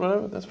looks good,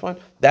 whatever, that's fine.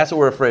 That's what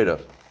we're afraid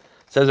of.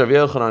 Says Rav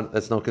Yochanan,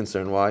 that's no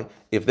concern. Why?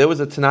 If there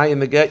was a Tanai in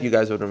the get, you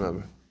guys would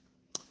remember.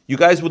 You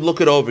guys would look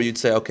it over. You'd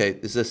say, okay,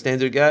 this is a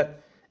standard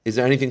get. Is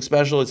there anything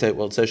special? You'd say,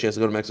 well, it says she has to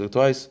go to Mexico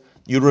twice.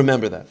 You'd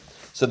remember that.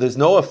 So there's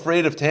no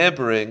afraid of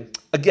tampering.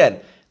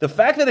 Again, the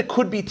fact that it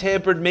could be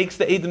tampered makes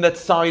the Eidim that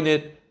sign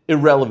it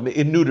irrelevant.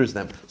 It neuters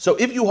them. So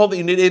if you hold that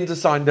you need Eidim to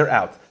sign, they're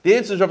out. The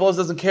answer is Rav Elazar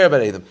doesn't care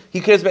about Eidim.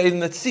 He cares about Eidim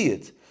that see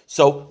it.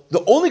 So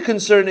the only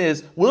concern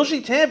is, will she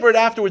tamper it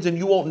afterwards and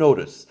you won't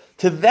notice?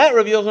 To that,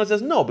 Rabbi Yochanan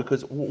says, no,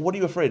 because what are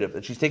you afraid of?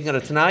 That she's taking out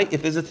a Tanai?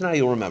 If there's a Tanai,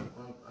 you'll remember.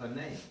 Her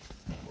name.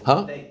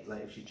 Huh? Date,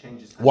 like if she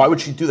changes her Why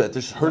would she do that?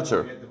 This hurts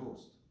her. get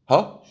divorced.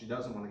 Huh? She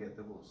doesn't want to get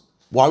divorced.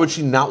 Why would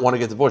she not want to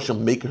get divorced? She'll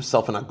make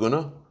herself an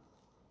aguna?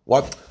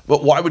 Why?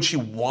 But why would she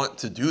want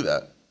to do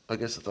that? I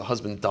guess if the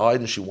husband died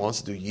and she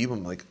wants to do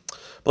yibum,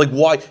 but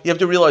why? You have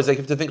to realize, you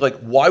have to think,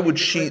 why would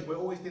she... We're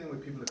always dealing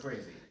with people who are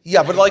crazy.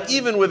 Yeah, but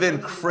even within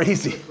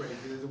crazy...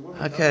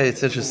 Okay,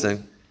 it's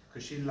interesting.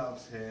 Because she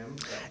loves him.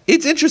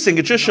 It's interesting.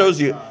 It just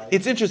shows you.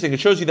 It's interesting. It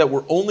shows you that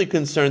we're only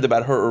concerned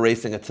about her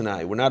erasing a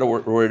Tanai. We're not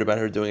worried about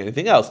her doing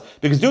anything else,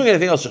 because doing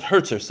anything else just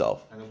hurts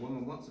herself. And a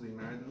woman wants to be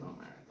married and not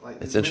married.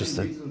 It's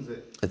interesting.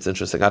 It's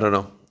interesting. I don't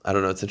know.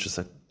 It's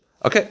interesting.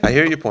 Okay, I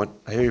hear your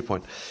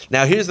point.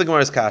 Now here's the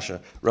Gemara's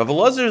kasha. Rav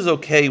Elazar is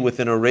okay with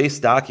an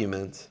erased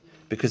document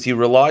because he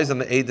relies on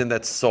the Eidin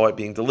that saw it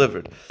being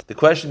delivered. The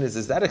question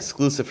is that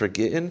exclusive for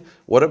Gittin?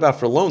 What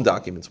about for loan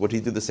documents? Would he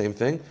do the same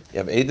thing? You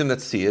have Eidin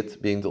that see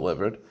it being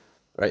delivered,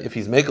 right? If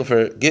he's makel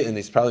for Gittin,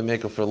 he's probably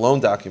makel for loan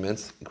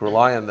documents. You can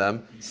rely on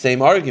them.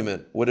 Same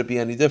argument. Would it be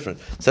any different?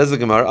 Says the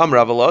Gemara,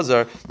 Rav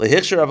Elazar,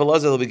 lehichsher Rav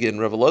Elazar lebegin.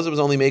 Rav Elazar was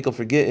only makel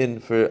for Gittin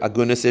for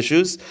agunis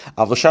issues.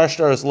 Avlashar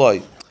shtaris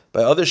loy.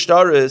 By other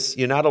shtaris,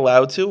 you're not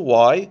allowed to.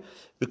 Why?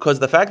 Because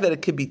the fact that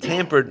it could be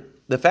tampered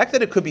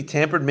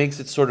makes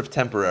it sort of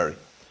temporary,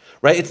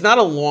 right? It's not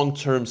a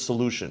long-term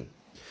solution.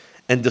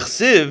 And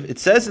d'chsiv, it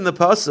says in the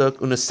pasuk,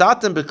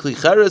 "Unesatem b'kli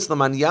cheres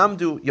laman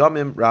yamdu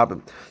yamim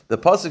rabim." The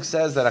pasuk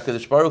says that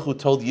HaKadosh Baruch Hu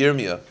told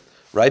Yirmiyah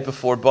right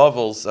before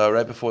Bavels,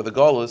 right before the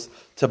Golus,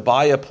 to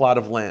buy a plot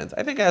of land.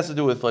 I think it has to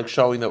do with like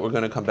showing that we're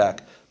going to come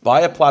back.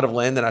 Buy a plot of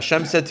land, and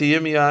Hashem said to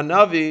Yirmiyah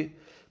Navi,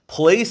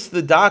 place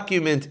the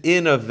document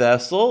in a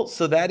vessel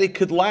so that it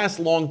could last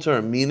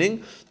long-term,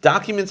 meaning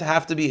documents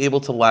have to be able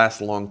to last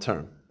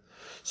long-term.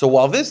 So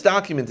while this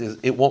document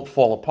it won't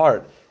fall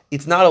apart,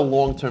 it's not a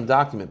long-term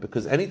document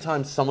because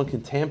anytime someone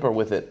can tamper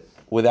with it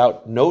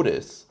without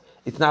notice,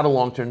 it's not a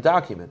long-term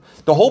document.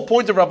 The whole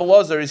point of Rabbi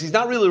Elazar is he's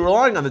not really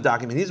relying on the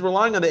document. He's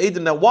relying on the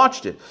Eidim that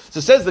watched it. So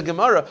says the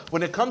Gemara,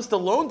 when it comes to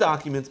loan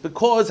documents,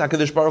 because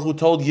HaKadosh Baruch Hu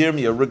told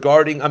Yirmiyah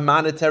regarding a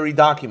monetary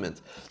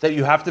document, that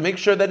you have to make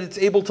sure that it's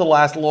able to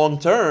last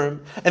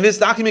long-term, and this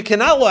document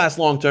cannot last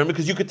long-term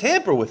because you could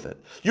tamper with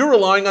it. You're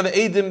relying on the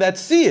Eidim that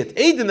see it.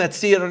 Eidim that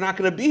see it are not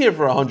going to be here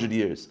for 100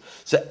 years.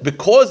 So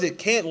because it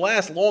can't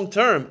last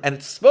long-term, and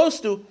it's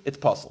supposed to, it's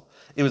puzzle.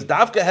 It was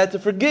Dafka had to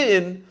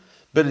forget.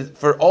 But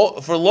for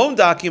loan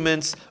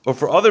documents or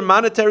for other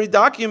monetary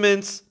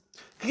documents,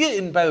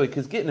 Gittin, by the way,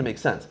 because Gittin, it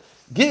makes sense.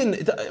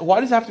 Gittin, why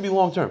does it have to be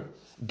long term?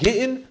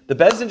 Gittin, the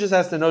Bezdin just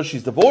has to know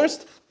she's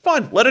divorced.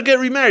 Fine, let her get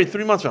remarried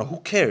 3 months from now. Who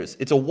cares?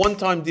 It's a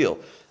one-time deal.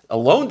 A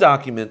loan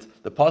document,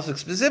 the pasuk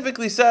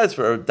specifically says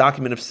for a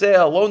document of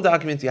sale, loan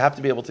documents, you have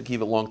to be able to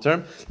keep it long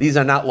term. These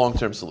are not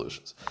long-term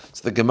solutions.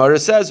 So the Gemara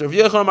says, Rav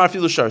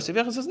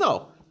Yechon says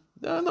no,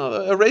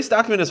 a race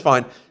document is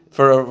fine.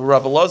 For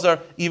Rav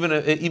Elazar, even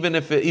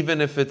if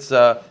it's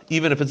a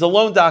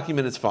loan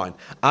document, it's fine.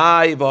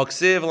 Doesn't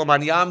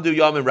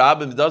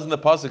the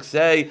pasuk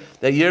say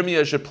that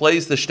Yirmiyah should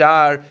place the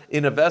shtar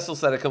in a vessel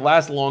so that it can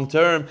last long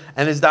term,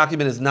 and this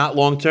document is not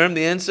long term?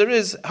 The answer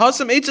is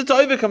Hasam Eitzah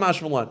Toiva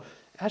Kamash Malan.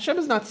 Hashem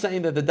is not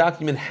saying that the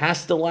document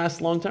has to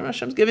last long term.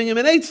 Hashem's giving him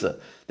an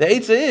eitzah. The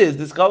eitzah is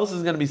this galus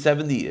is going to be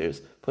 70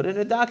 years. Put in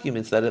a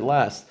document so that it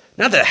lasts.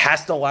 Not that it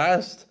has to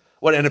last.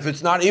 What? And if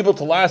it's not able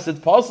to last,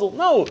 it's possible.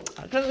 No,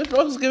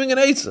 Hashem is giving an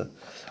eitzah.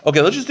 Okay,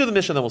 let's just do the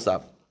Mishnah, then we'll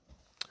stop.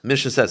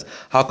 Mishnah says,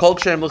 "Hakol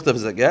ksheim lichtav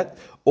is a get."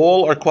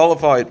 All are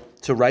qualified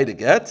to write a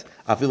get.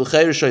 Afilu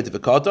chayir shoyt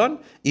v'katan,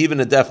 even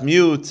a deaf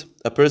mute,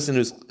 a person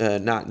who's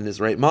not in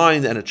his right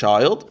mind, and a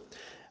child.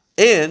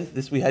 And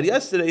this we had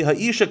yesterday.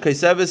 Ha'isha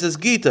kaiseves is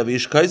gita,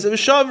 v'ish kaiseves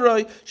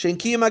shavroi, shein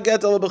kiyam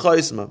aget ala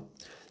b'chaisma.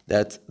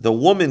 That the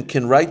woman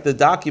can write the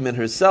document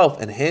herself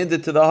and hand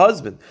it to the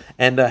husband,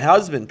 and the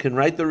husband can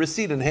write the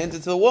receipt and hand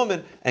it to the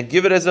woman and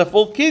give it as a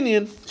full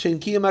kinyan,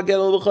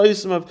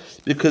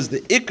 because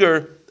the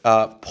ikr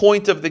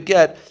point of the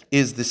get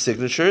is the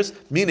signatures,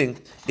 meaning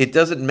it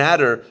doesn't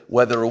matter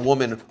whether a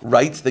woman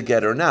writes the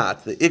get or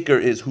not. The ikr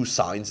is who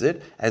signs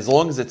it. As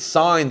long as it's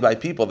signed by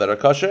people that are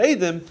kosher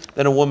edim,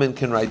 then a woman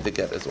can write the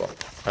get as well.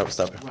 I will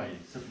stop here. Right,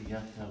 except you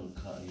have to have a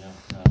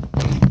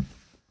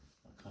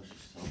kosher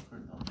sofer,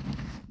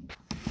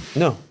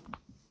 no? No.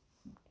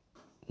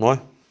 Why?